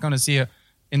reason for not going to see it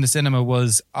in the cinema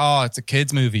was, it's a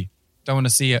kids movie. Don't want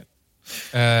to see it.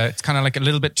 It's kind of like a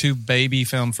little bit too baby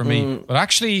film for me. But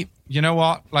actually, you know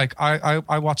what? Like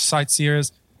I watched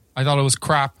Sightseers. I thought it was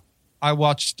crap. I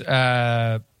watched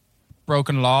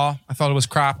Broken Law. I thought it was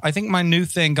crap. I think my new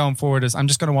thing going forward is I'm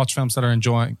just going to watch films that are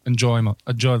enjoyable.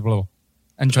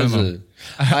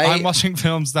 I'm watching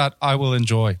films that I will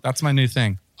enjoy. That's my new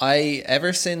thing.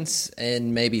 Ever since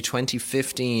in maybe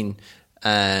 2015,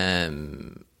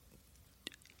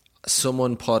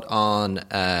 someone put on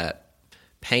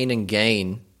Pain and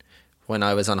Gain when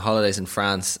I was on holidays in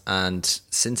France, and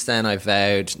since then I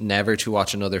vowed never to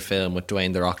watch another film with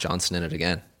Dwayne "The Rock" Johnson in it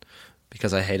again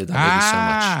because I hated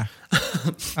that movie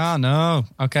so much. Oh no!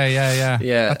 Okay, yeah.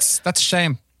 Yeah, that's a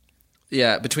shame.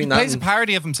 Yeah, between He that plays and a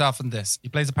parody of himself in this.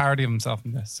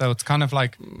 So it's kind of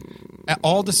like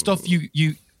all the stuff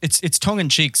it's tongue in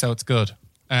cheek, so it's good.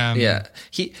 yeah,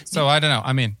 So I don't know.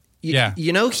 I mean, yeah,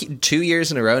 you know, 2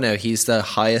 years in a row now, he's the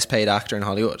highest paid actor in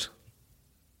Hollywood.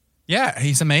 yeah,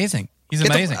 he's amazing. He's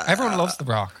amazing. Everyone loves The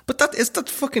Rock. But that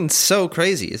fucking so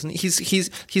crazy, isn't he?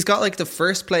 He's got like the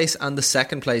first place and the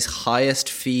second place highest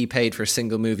fee paid for a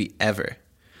single movie ever.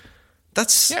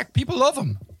 That's Yeah, people love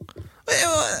him.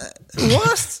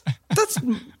 What? That's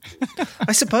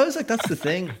I suppose like that's the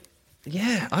thing.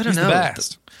 Yeah, I don't He's know. the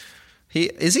best.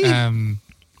 Is he?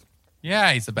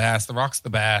 Yeah, he's the best. The Rock's the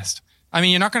best. I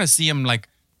mean, you're not going to see him like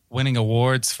winning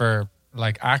awards for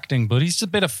like acting, but he's just a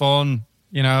bit of fun.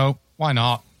 You know, why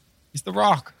not? He's The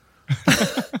Rock.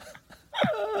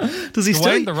 Does he Dwayne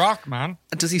still? The Rock, man.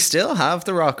 Does he still have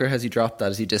The Rock, or has he dropped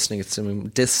that? Is he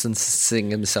distancing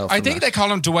himself? I from think that? they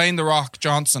call him Dwayne The Rock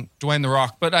Johnson. Dwayne The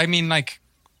Rock. But I mean,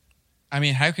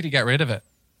 how could he get rid of it?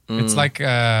 It's like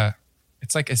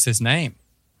it's his name.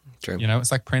 True. You know,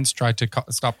 it's like Prince tried to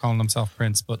stop calling himself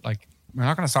Prince, but like we're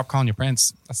not going to stop calling you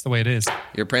Prince. That's the way it is.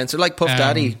 Your Prince, or like Puff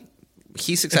Daddy.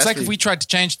 He successfully. It's like if we tried to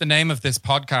change the name of this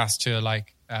podcast to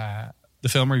like the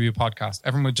film review podcast,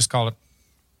 everyone would just call it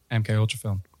MK Ultra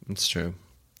Film. It's true.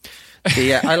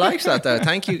 Yeah, I liked that though.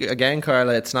 Thank you again,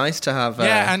 Carla. It's nice to have.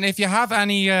 Yeah, and if you have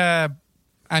any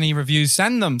reviews,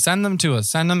 send them to us.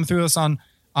 Send them through us on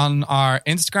our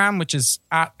Instagram, which is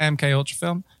at MK Ultra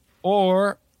Film,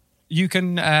 or you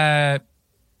can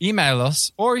email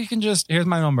us, or you can just, here's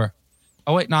my number,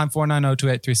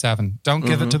 0894902837. Don't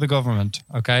give it to the government,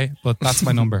 okay? But that's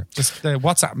my number. Just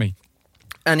WhatsApp me.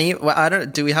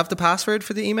 Do we have the password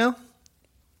for the email?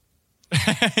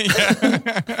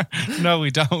 No,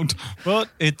 we don't. But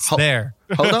it's there.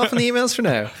 Hold off on the emails for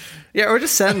now. Yeah, or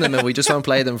just send them and we just won't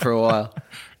play them for a while.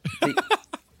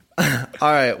 All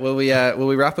right, will we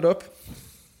wrap it up?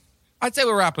 I'd say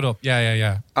we'll wrap it up.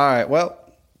 Yeah. All right, well,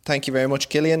 thank you very much,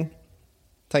 Killian.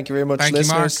 Thank you very much, Thank you,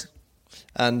 listeners. Mark.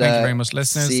 And Thank you very much,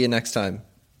 listeners. See you next time.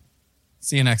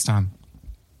 See you next time.